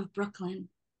rabbis of Brooklyn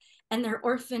and their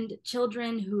orphaned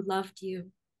children who loved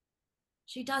you.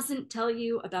 She doesn't tell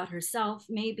you about herself.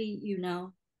 Maybe you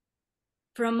know.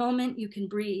 For a moment, you can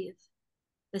breathe.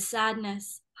 The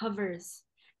sadness hovers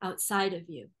outside of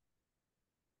you,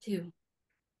 too.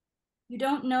 You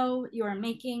don't know you are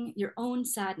making your own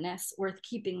sadness worth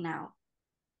keeping now,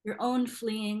 your own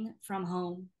fleeing from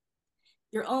home,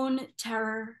 your own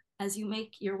terror as you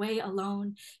make your way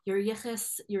alone, your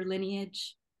yichus, your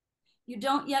lineage. You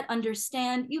don't yet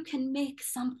understand you can make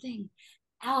something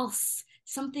else,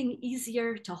 something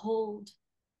easier to hold.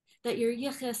 That your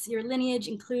yichus, your lineage,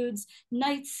 includes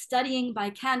nights studying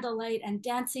by candlelight and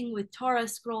dancing with Torah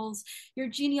scrolls. Your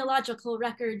genealogical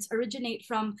records originate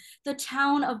from the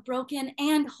town of broken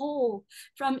and whole,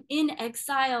 from in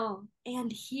exile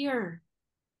and here,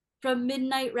 from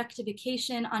midnight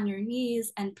rectification on your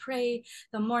knees and pray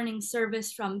the morning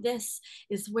service. From this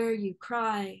is where you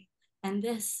cry, and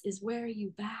this is where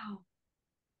you bow.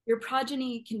 Your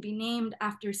progeny can be named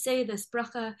after, say, this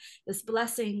bracha, this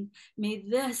blessing. May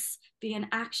this be an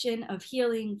action of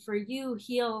healing, for you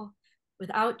heal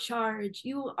without charge.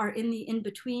 You are in the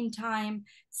in-between time,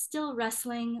 still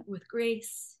wrestling with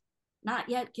grace, not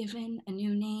yet given a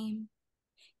new name.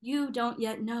 You don't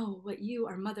yet know what you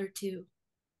are mother to.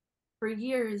 For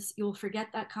years, you will forget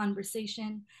that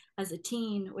conversation as a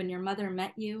teen when your mother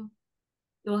met you.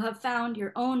 You will have found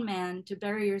your own man to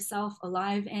bury yourself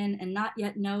alive in and not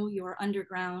yet know you are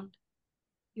underground.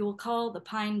 You will call the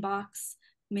pine box,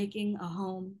 making a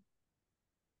home.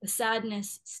 The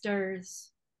sadness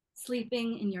stirs,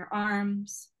 sleeping in your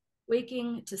arms,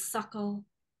 waking to suckle,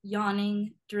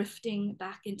 yawning, drifting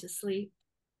back into sleep.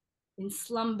 In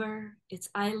slumber, its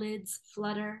eyelids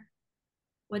flutter.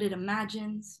 What it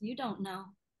imagines, you don't know.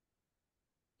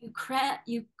 You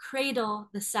cradle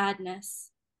the sadness,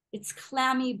 its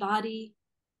clammy body,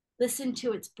 listen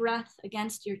to its breath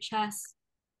against your chest.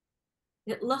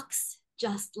 It looks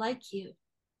just like you.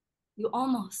 You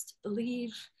almost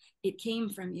believe it came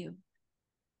from you.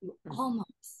 You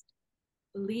almost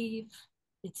believe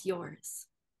it's yours.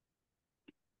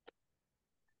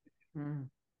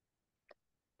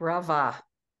 Brava.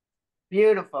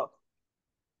 Beautiful.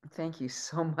 Thank you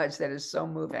so much. That is so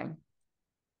moving.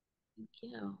 Thank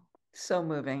you. So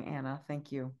moving, Anna.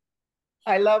 Thank you.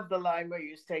 I love the line where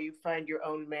you say you find your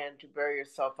own man to bury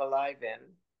yourself alive in.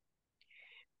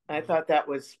 I thought that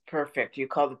was perfect. You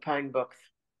call the pine box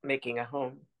making a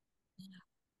home.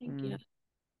 Thank you.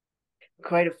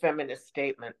 Quite a feminist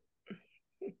statement.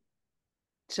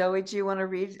 Joie, do you want to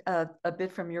read a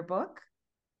bit from your book?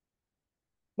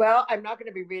 Well, I'm not going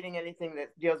to be reading anything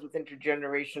that deals with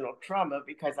intergenerational trauma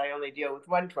because I only deal with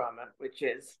one trauma, which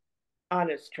is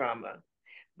honest trauma.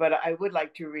 But I would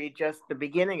like to read just the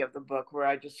beginning of the book where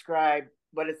I describe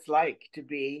what it's like to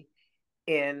be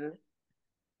in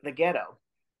the ghetto.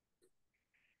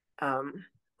 And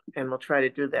we'll try to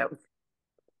do that with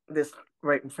this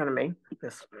right in front of me,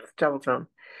 this telephone.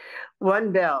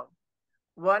 One bell,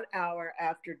 1 hour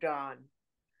after dawn.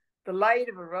 The light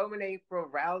of a Roman April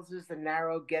rouses the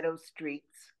narrow ghetto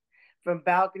streets. From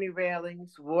balcony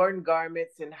railings, worn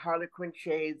garments in harlequin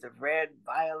shades of red,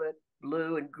 violet,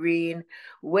 blue, and green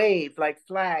wave like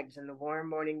flags in the warm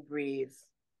morning breeze.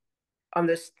 On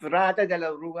the Strada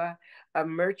della Rua, a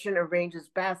merchant arranges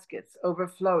baskets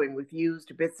overflowing with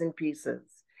used bits and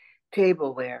pieces.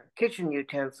 Tableware, kitchen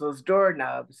utensils,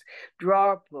 doorknobs,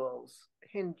 drawer pulls,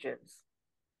 hinges.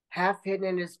 Half hidden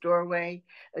in his doorway,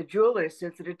 a jeweler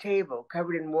sits at a table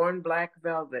covered in worn black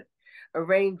velvet,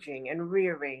 arranging and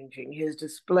rearranging his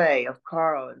display of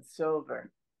coral and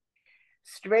silver.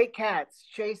 Stray cats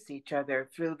chase each other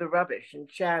through the rubbish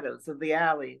and shadows of the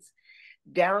alleys,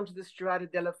 down to the Strada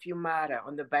della Fiumara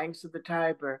on the banks of the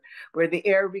Tiber, where the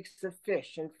air reeks of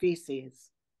fish and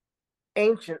feces.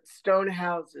 Ancient stone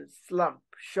houses slump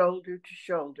shoulder to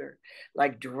shoulder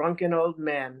like drunken old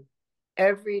men.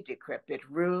 Every decrepit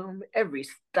room, every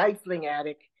stifling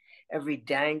attic, every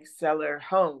dank cellar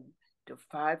home to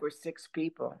 5 or 6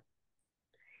 people.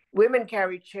 Women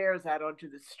carry chairs out onto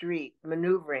the street,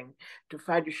 maneuvering to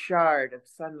find a shard of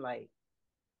sunlight.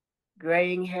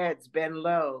 Graying heads bend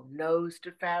low, nose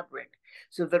to fabric,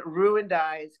 so that ruined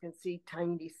eyes can see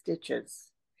tiny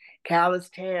stitches.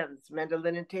 Calloused hands mend a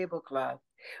linen tablecloth,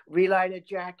 reline a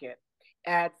jacket,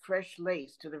 add fresh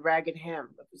lace to the ragged hem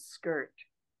of a skirt.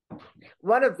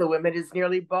 One of the women is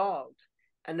nearly bald.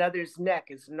 Another's neck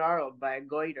is gnarled by a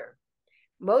goiter.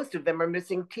 Most of them are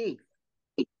missing teeth.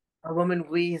 A woman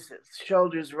wheezes,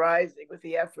 shoulders rising with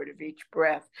the effort of each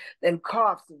breath, then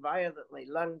coughs violently,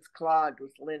 lungs clogged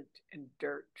with lint and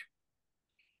dirt.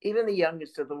 Even the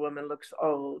youngest of the women looks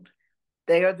old.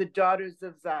 They are the daughters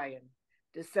of Zion,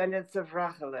 descendants of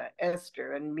Rachel,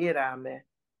 Esther, and Mirame.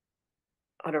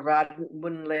 On a rotten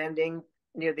wooden landing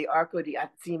near the Arco di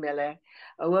Azimele,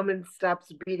 a woman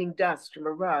stops beating dust from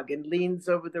a rug and leans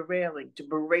over the railing to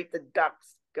berate the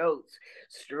ducks, goats,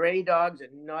 stray dogs,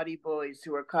 and naughty boys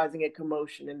who are causing a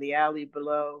commotion in the alley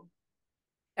below.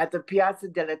 At the Piazza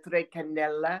delle Tre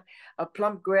Cannella, a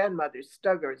plump grandmother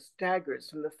staggers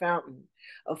from the fountain,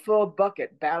 a full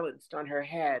bucket balanced on her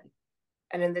head.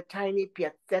 And in the tiny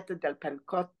Piazzetta del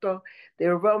Pancotto, the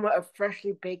aroma of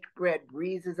freshly baked bread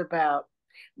breezes about,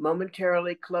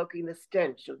 momentarily cloaking the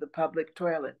stench of the public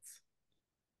toilets.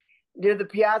 Near the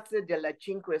Piazza della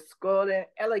Cinque Scole,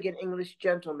 elegant English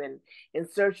gentlemen in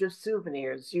search of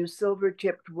souvenirs use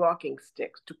silver-tipped walking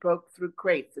sticks to poke through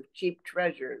crates of cheap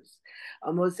treasures,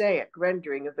 a mosaic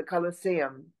rendering of the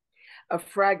Colosseum, a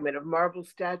fragment of marble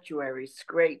statuary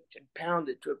scraped and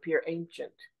pounded to appear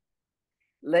ancient.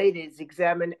 Ladies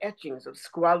examine etchings of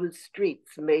squalid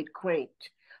streets made quaint,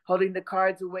 holding the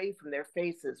cards away from their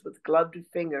faces with gloved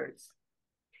fingers.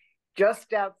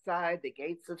 Just outside the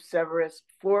gates of Severus,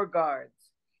 4 guards,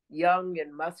 young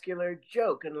and muscular,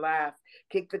 joke and laugh,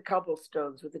 kick the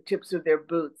cobblestones with the tips of their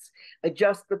boots,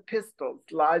 adjust the pistols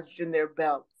lodged in their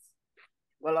belts.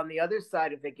 While on the other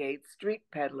side of the gate, street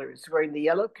peddlers wearing the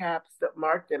yellow caps that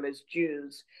mark them as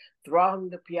Jews throng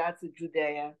the Piazza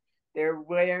Judea, their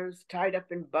wares tied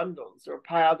up in bundles or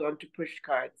piled onto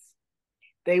pushcarts.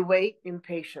 They wait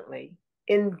impatiently,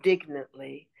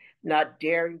 indignantly, not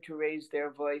daring to raise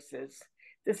their voices.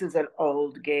 This is an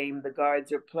old game the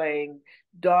guards are playing,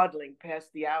 dawdling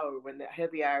past the hour when the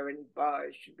heavy iron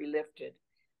bars should be lifted.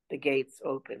 The gates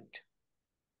opened.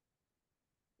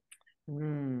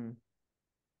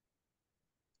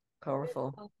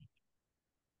 Powerful.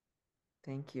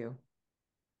 Thank you.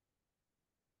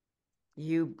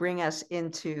 You bring us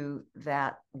into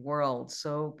that world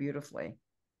so beautifully,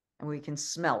 and we can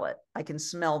smell it. I can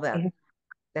smell that.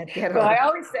 That ghetto. Well, I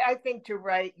always say, I think to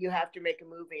write, you have to make a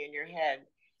movie in your head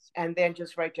and then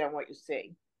just write down what you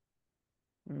see.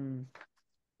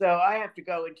 So I have to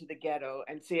go into the ghetto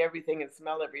and see everything and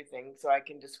smell everything so I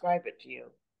can describe it to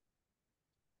you.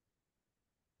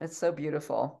 That's so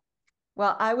beautiful.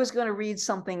 Well, I was going to read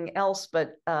something else,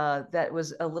 but that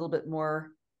was a little bit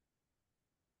more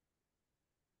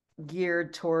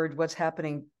geared toward what's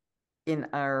happening in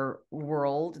our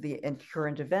world, the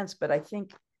current events. But I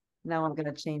think now I'm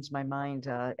going to change my mind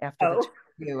after the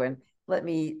interview, and let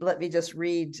me just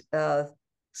read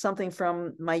something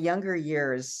from my younger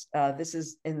years. This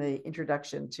is in the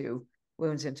introduction to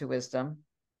Wounds into Wisdom.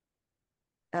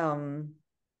 In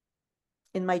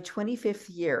my 25th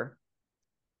year,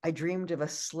 I dreamed of a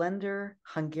slender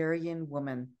Hungarian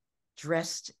woman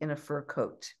dressed in a fur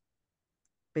coat.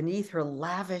 Beneath her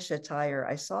lavish attire,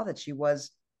 I saw that she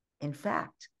was, in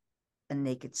fact, a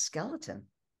naked skeleton,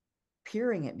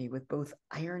 peering at me with both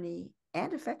irony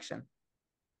and affection.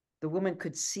 The woman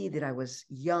could see that I was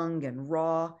young and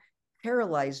raw,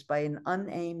 paralyzed by an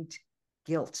unaimed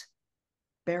guilt,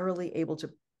 barely able to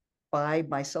buy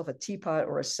myself a teapot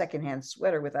or a secondhand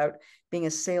sweater without being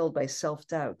assailed by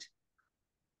self-doubt.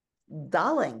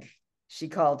 "Darling," she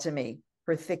called to me,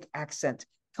 her thick accent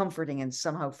comforting and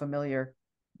somehow familiar.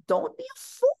 "Don't be a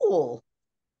fool.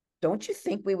 Don't you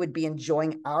think we would be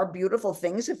enjoying our beautiful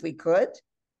things if we could?"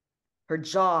 Her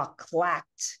jaw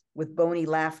clacked with bony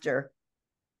laughter.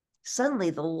 Suddenly,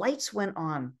 the lights went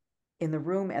on in the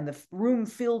room, and the room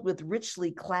filled with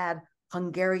richly clad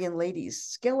Hungarian ladies,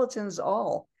 skeletons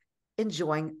all,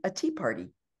 enjoying a tea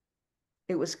party.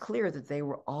 It was clear that they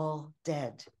were all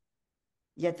dead,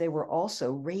 yet they were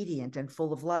also radiant and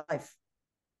full of life.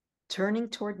 Turning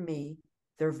toward me,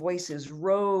 their voices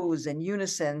rose in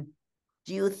unison.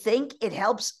 Do you think it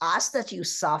helps us that you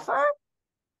suffer?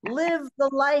 Live the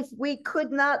life we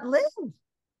could not live.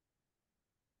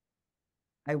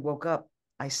 I woke up.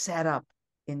 I sat up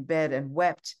in bed and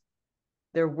wept.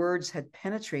 Their words had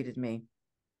penetrated me,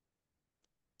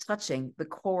 touching the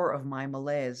core of my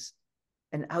malaise,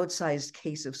 an outsized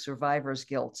case of survivor's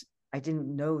guilt I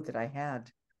didn't know that I had.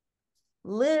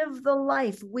 Live the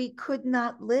life we could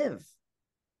not live.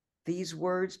 These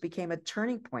words became a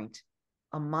turning point,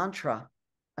 a mantra,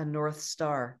 a North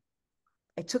Star.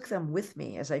 I took them with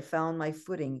me as I found my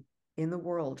footing in the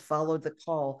world, followed the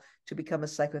call to become a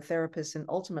psychotherapist, and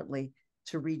ultimately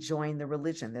to rejoin the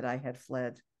religion that I had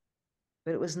fled.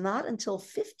 But it was not until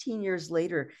 15 years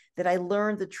later that I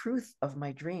learned the truth of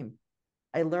my dream.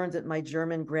 I learned that my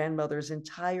German grandmother's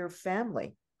entire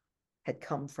family had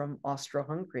come from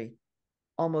Austro-Hungary.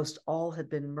 Almost all had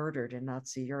been murdered in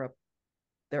Nazi Europe.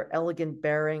 Their elegant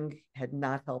bearing had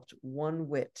not helped one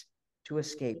whit to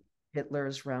escape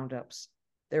Hitler's roundups.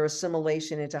 Their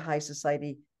assimilation into high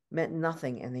society meant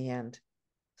nothing in the end.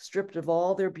 Stripped of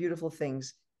all their beautiful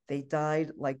things, they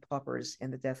died like paupers in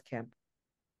the death camp.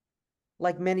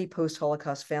 Like many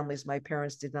post-Holocaust families, my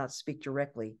parents did not speak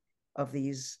directly of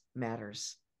these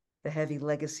matters. The heavy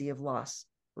legacy of loss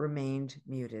remained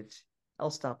muted.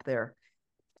 I'll stop there.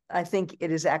 I think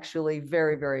it is actually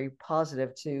very, very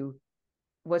positive to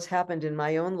what's happened in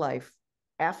my own life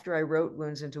after I wrote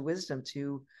Wounds into Wisdom,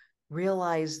 to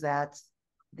realize that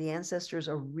the ancestors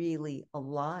are really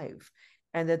alive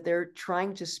and that they're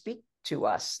trying to speak to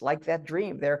us like that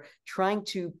dream. They're trying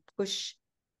to push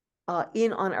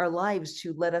in on our lives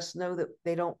to let us know that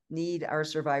they don't need our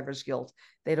survivor's guilt.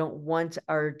 They don't want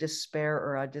our despair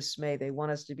or our dismay. They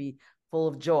want us to be full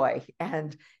of joy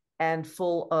and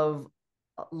full of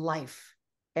life,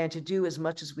 and to do as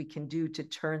much as we can do to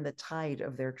turn the tide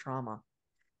of their trauma,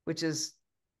 which is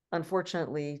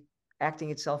unfortunately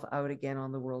acting itself out again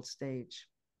on the world stage.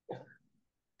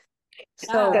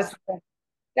 So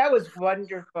that was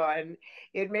wonderful. And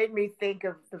it made me think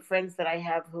of the friends that I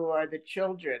have who are the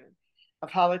children of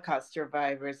Holocaust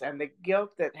survivors and the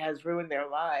guilt that has ruined their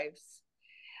lives.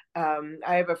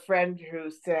 I have a friend who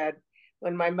said,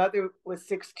 when my mother was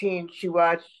 16, she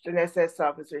watched an SS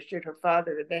officer shoot her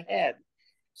father in the head.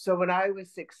 So when I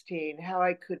was 16,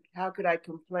 how could I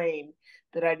complain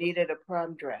that I needed a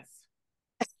prom dress?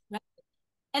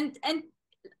 And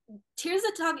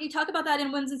Tirzah, you talk about that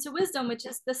in Wounds into Wisdom, which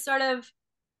is the sort of,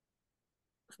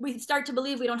 we start to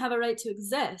believe we don't have a right to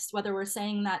exist, whether we're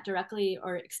saying that directly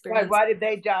or experiencing. Why did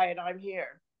they die and I'm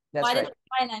here? Why did they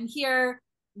die and I'm here?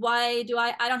 Why do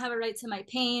I don't have a right to my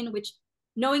pain, which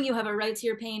knowing you have a right to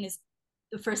your pain is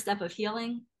the first step of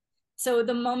healing. So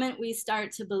the moment we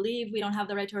start to believe we don't have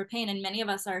the right to our pain, and many of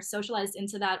us are socialized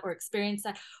into that or experience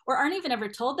that or aren't even ever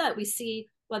told that, we see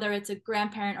whether it's a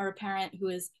grandparent or a parent who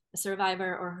is a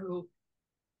survivor or who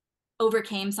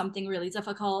overcame something really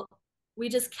difficult, we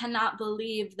just cannot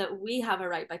believe that we have a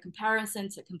right by comparison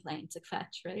to complain, to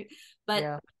fetch, right?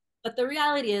 But the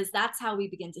reality is that's how we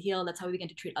begin to heal. That's how we begin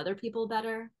to treat other people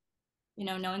better, you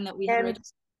know, knowing that we have a right to.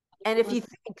 And if you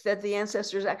think that the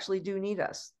ancestors actually do need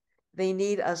us, they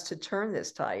need us to turn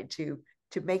this tide, to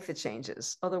make the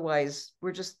changes. Otherwise,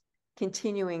 we're just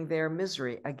continuing their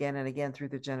misery again and again through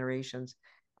the generations.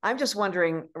 I'm just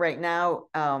wondering right now,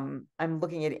 I'm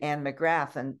looking at Anne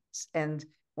McGrath and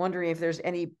wondering if there's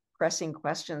any pressing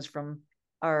questions from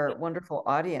our wonderful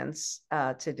audience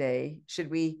today. Should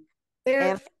we?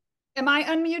 Am I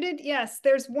unmuted? Yes,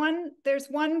 there's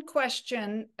one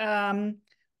question.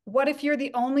 What if you're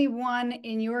the only one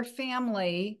in your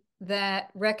family that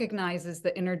recognizes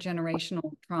the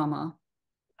intergenerational trauma?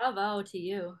 Bravo to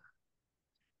you.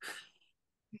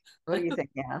 What do you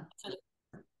think, Anna?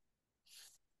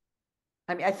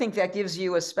 I mean, I think that gives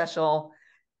you a special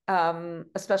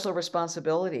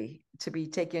responsibility to be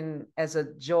taken as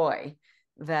a joy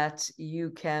that you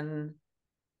can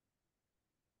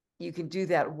do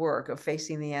that work of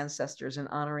facing the ancestors and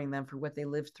honoring them for what they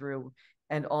lived through,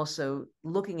 and also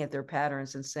looking at their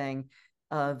patterns and saying,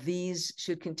 these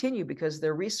should continue because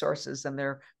they're resources and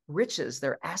they're riches,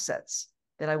 they're assets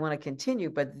that I want to continue.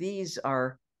 But these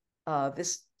are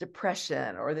this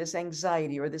depression or this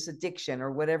anxiety or this addiction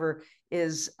or whatever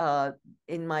is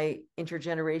in my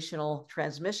intergenerational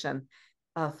transmission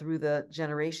through the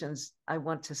generations. I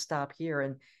want to stop here.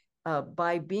 And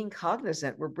by being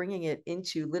cognizant, we're bringing it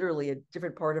into literally a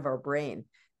different part of our brain,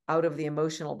 out of the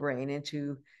emotional brain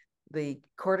into the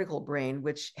cortical brain,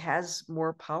 which has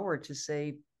more power to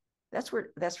say, that's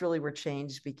really where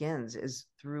change begins, is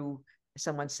through,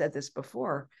 someone said this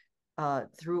before,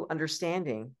 through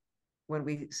understanding. When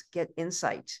we get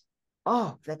insight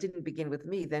oh, that didn't begin with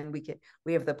me, then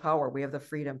we have the power, we have the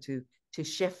freedom to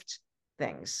shift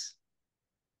things.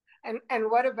 And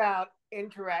what about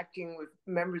interacting with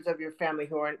members of your family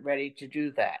who aren't ready to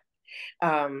do that?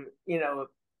 You know,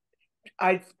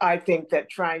 I think that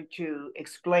trying to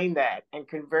explain that and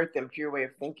convert them to your way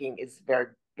of thinking is very,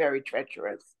 very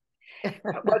treacherous.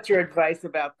 What's your advice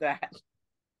about that?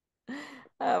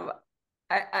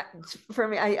 For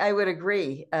me, I would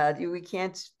agree. We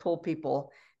can't pull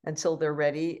people until they're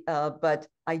ready. But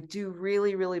I do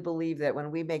really, really believe that when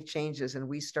we make changes and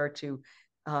we start to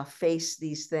face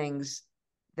these things,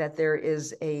 that there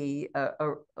is a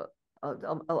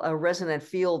resonant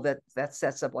field that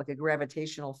sets up, like a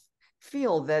gravitational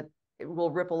field that will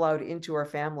ripple out into our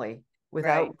family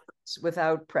without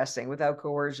pressing, without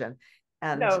coercion.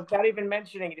 And no, not even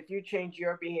mentioning it. If you change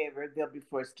your behavior, they'll be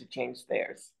forced to change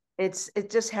theirs. It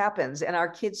just happens, and our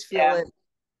kids feel it,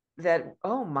 that,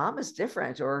 oh, mom is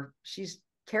different, or she's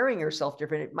carrying herself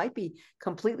different. It might be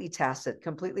completely tacit,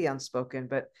 completely unspoken,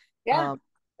 but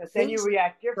but then you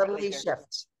react differently.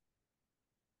 Shift.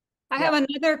 I have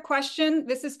another question.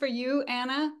 This is for you,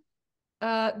 Anna.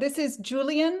 This is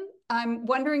Julian. I'm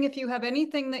wondering if you have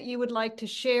anything that you would like to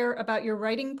share about your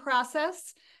writing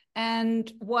process and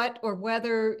what or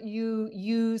whether you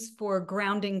use for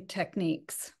grounding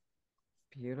techniques.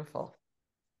 Beautiful.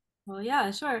 Well,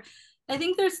 yeah, sure. I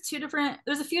think there's a few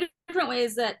different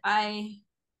ways that I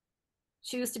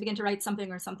choose to begin to write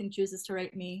something, or something chooses to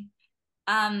write me.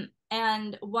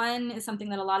 And one is something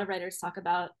that a lot of writers talk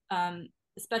about,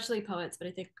 especially poets, but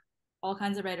I think all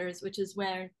kinds of writers, which is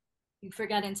where you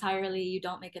forget entirely, you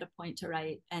don't make it a point to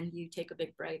write, and you take a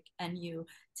big break and you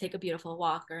take a beautiful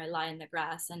walk or a lie in the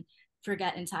grass and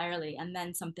forget entirely. And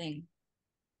then something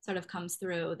sort of comes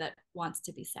through that wants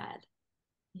to be said,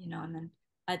 you know, and then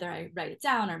either I write it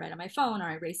down or write on my phone, or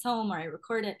I race home, or I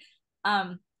record it.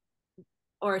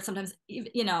 Or sometimes,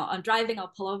 you know, I'm driving,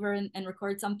 I'll pull over and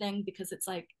record something, because it's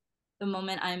like the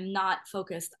moment I'm not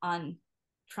focused on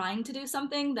trying to do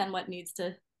something, then what needs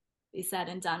to be said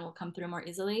and done will come through more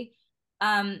easily.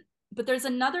 But there's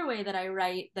another way that I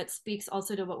write that speaks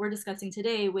also to what we're discussing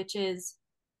today, which is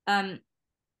a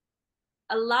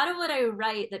lot of what I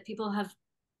write that people have,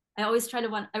 I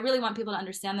really want people to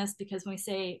understand this, because when we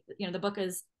say, you know, the book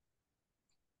is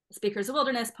Speakers of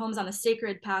Wilderness, Poems on the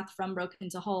Sacred Path from Broken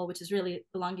to Whole, which is really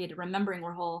elongated, remembering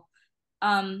we're whole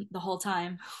the whole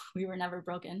time. We were never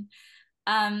broken.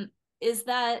 Is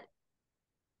that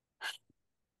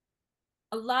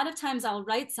a lot of times I'll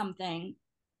write something,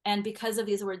 and because of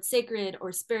these words sacred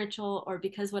or spiritual, or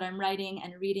because what I'm writing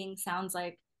and reading sounds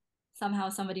like somehow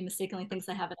somebody mistakenly thinks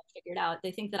I have it figured out,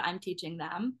 they think that I'm teaching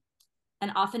them.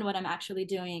 And often what I'm actually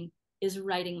doing is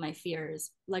writing my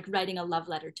fears, like writing a love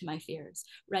letter to my fears,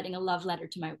 writing a love letter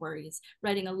to my worries,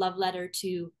 writing a love letter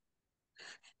to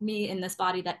me in this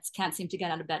body that can't seem to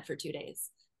get out of bed for 2 days.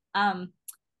 And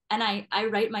I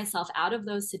write myself out of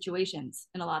those situations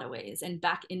in a lot of ways, and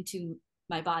back into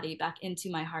my body, back into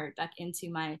my heart, back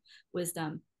into my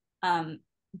wisdom,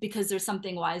 because there's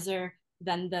something wiser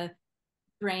than the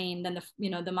brain, than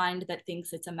the mind that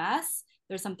thinks it's a mess.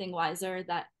 There's something wiser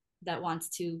that wants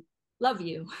to love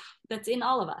you, that's in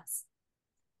all of us.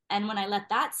 And when I let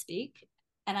that speak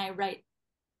and I write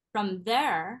from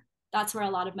there, that's where a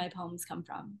lot of my poems come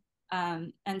from.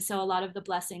 And so a lot of the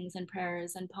blessings and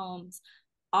prayers and poems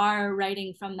are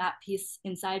writing from that piece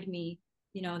inside me,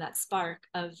 you know, that spark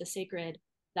of the sacred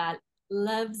that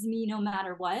loves me no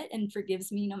matter what, and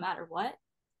forgives me no matter what,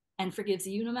 and forgives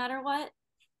you no matter what,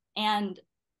 and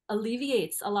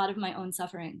alleviates a lot of my own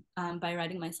suffering by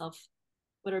writing myself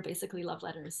what are basically love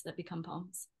letters that become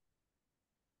poems.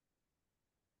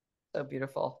 So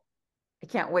beautiful. I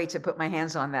can't wait to put my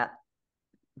hands on that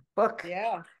book.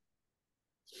 Yeah.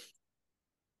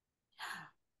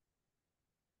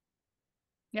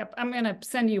 Yep, I'm going to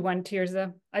send you one,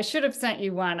 Tirzah. I should have sent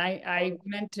you one. I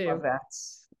meant to. Love that.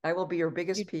 I will be your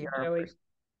biggest PR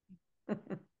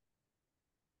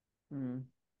person.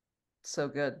 So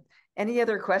good. Any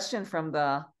other question from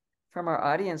our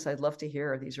audience? I'd love to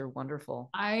hear. These are wonderful.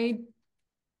 I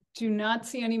do not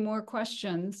see any more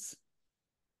questions.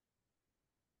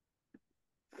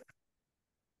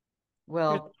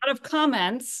 Well, there's a lot of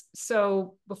comments.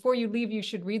 So before you leave, you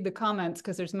should read the comments,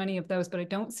 because there's many of those, but I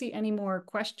don't see any more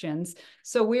questions.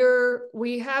 So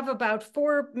we have about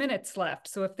 4 minutes left.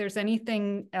 So if there's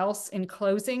anything else in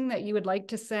closing that you would like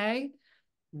to say.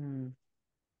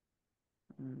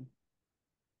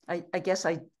 I guess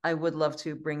I would love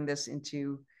to bring this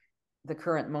into the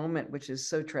current moment, which is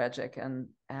so tragic and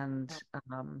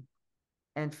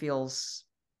feels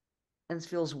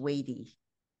weighty.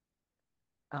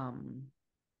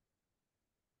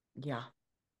 Yeah,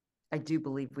 I do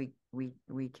believe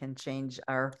we can change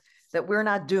that we're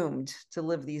not doomed to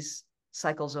live these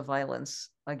cycles of violence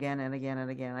again and again and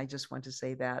again. I just want to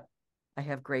say that I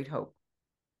have great hope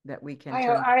that we can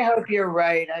turn. I hope you're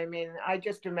right. I mean, I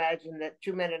just imagine that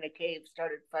two men in a cave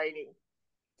started fighting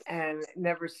and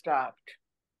never stopped.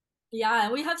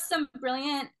 Yeah, we have some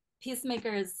brilliant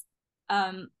peacemakers,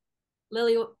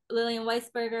 Lillian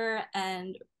Weisberger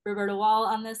and Roberta Wall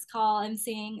on this call I'm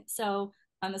seeing. So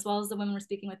as well as the women we're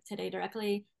speaking with today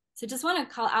directly. So just want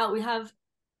to call out, we have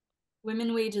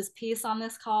Women Wages Peace on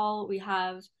this call. We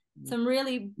have some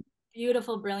really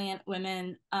beautiful, brilliant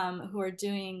women who are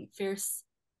doing fierce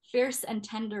and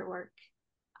tender work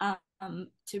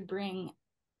to bring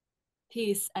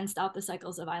peace and stop the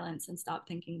cycles of violence and stop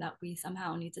thinking that we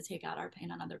somehow need to take out our pain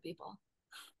on other people.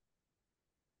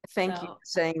 Thank you for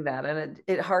saying that. And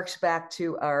it harks back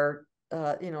to our,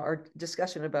 our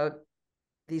discussion about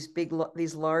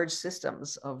these large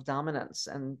systems of dominance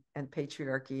and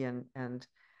patriarchy, and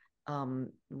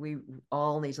we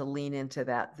all need to lean into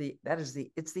that.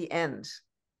 It's the end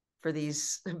for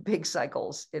these big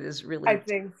cycles. It is really. I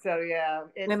think so. Yeah.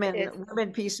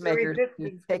 Women peacemakers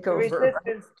take over. The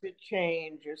resistance to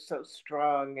change is so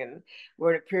strong, and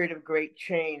we're in a period of great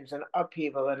change and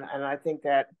upheaval. And I think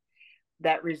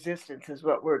that resistance is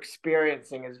what we're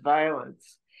experiencing as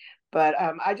violence. But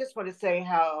I just want to say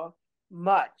how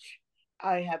much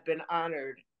I have been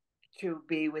honored to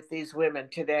be with these women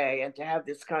today and to have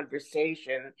this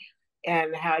conversation,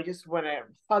 and how I just want to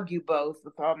hug you both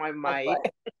with all my might.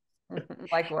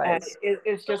 Likewise.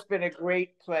 It's just been a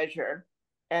great pleasure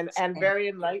and very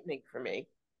enlightening for me.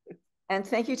 And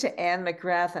thank you to Anne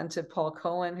McGrath and to Paul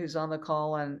Cohen, who's on the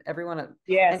call, and everyone at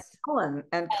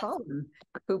and Colin,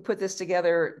 who put this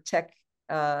together.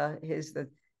 He's the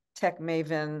tech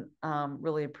maven.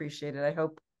 Really appreciate it.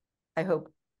 I hope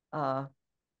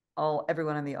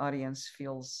everyone in the audience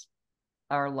feels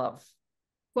our love.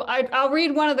 Well, I'll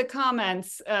read one of the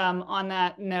comments on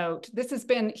that note. This has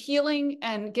been healing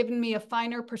and given me a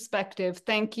finer perspective.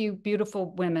 Thank you,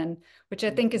 beautiful women, which I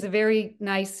think is a very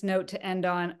nice note to end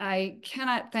on. I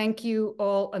cannot thank you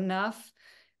all enough.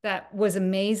 That was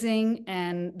amazing.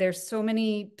 And there's so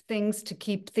many things to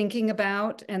keep thinking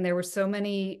about. And there were so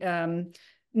many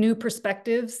new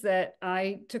perspectives that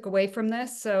I took away from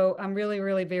this. So I'm really,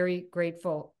 really very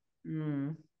grateful.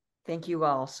 Thank you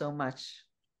all so much.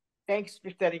 Thanks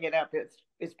for setting it up.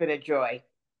 It's been a joy.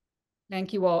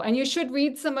 Thank you all. And you should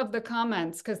read some of the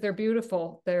comments because they're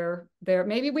beautiful. They're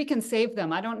maybe we can save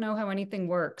them. I don't know how anything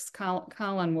works.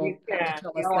 Colin will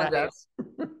tell us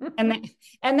that.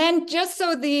 And then just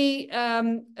so the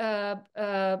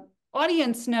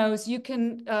audience knows, you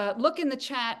can look in the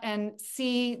chat and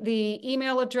see the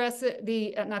email address,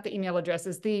 not the email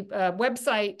addresses, the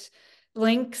website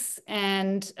links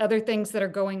and other things that are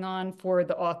going on for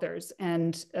the authors.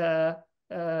 And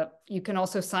you can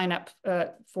also sign up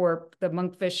for the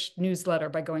Monkfish newsletter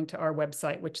by going to our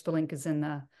website, which the link is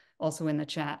also in the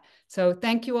chat. So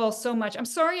thank you all so much. I'm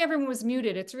sorry everyone was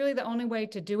muted. It's really the only way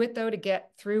to do it, though, to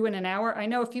get through in an hour. I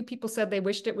know a few people said they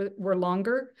wished it were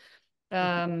longer.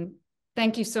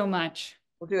 Thank you so much.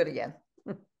 We'll do it again.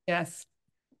 Yes.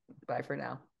 Bye for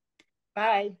now.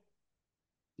 Bye.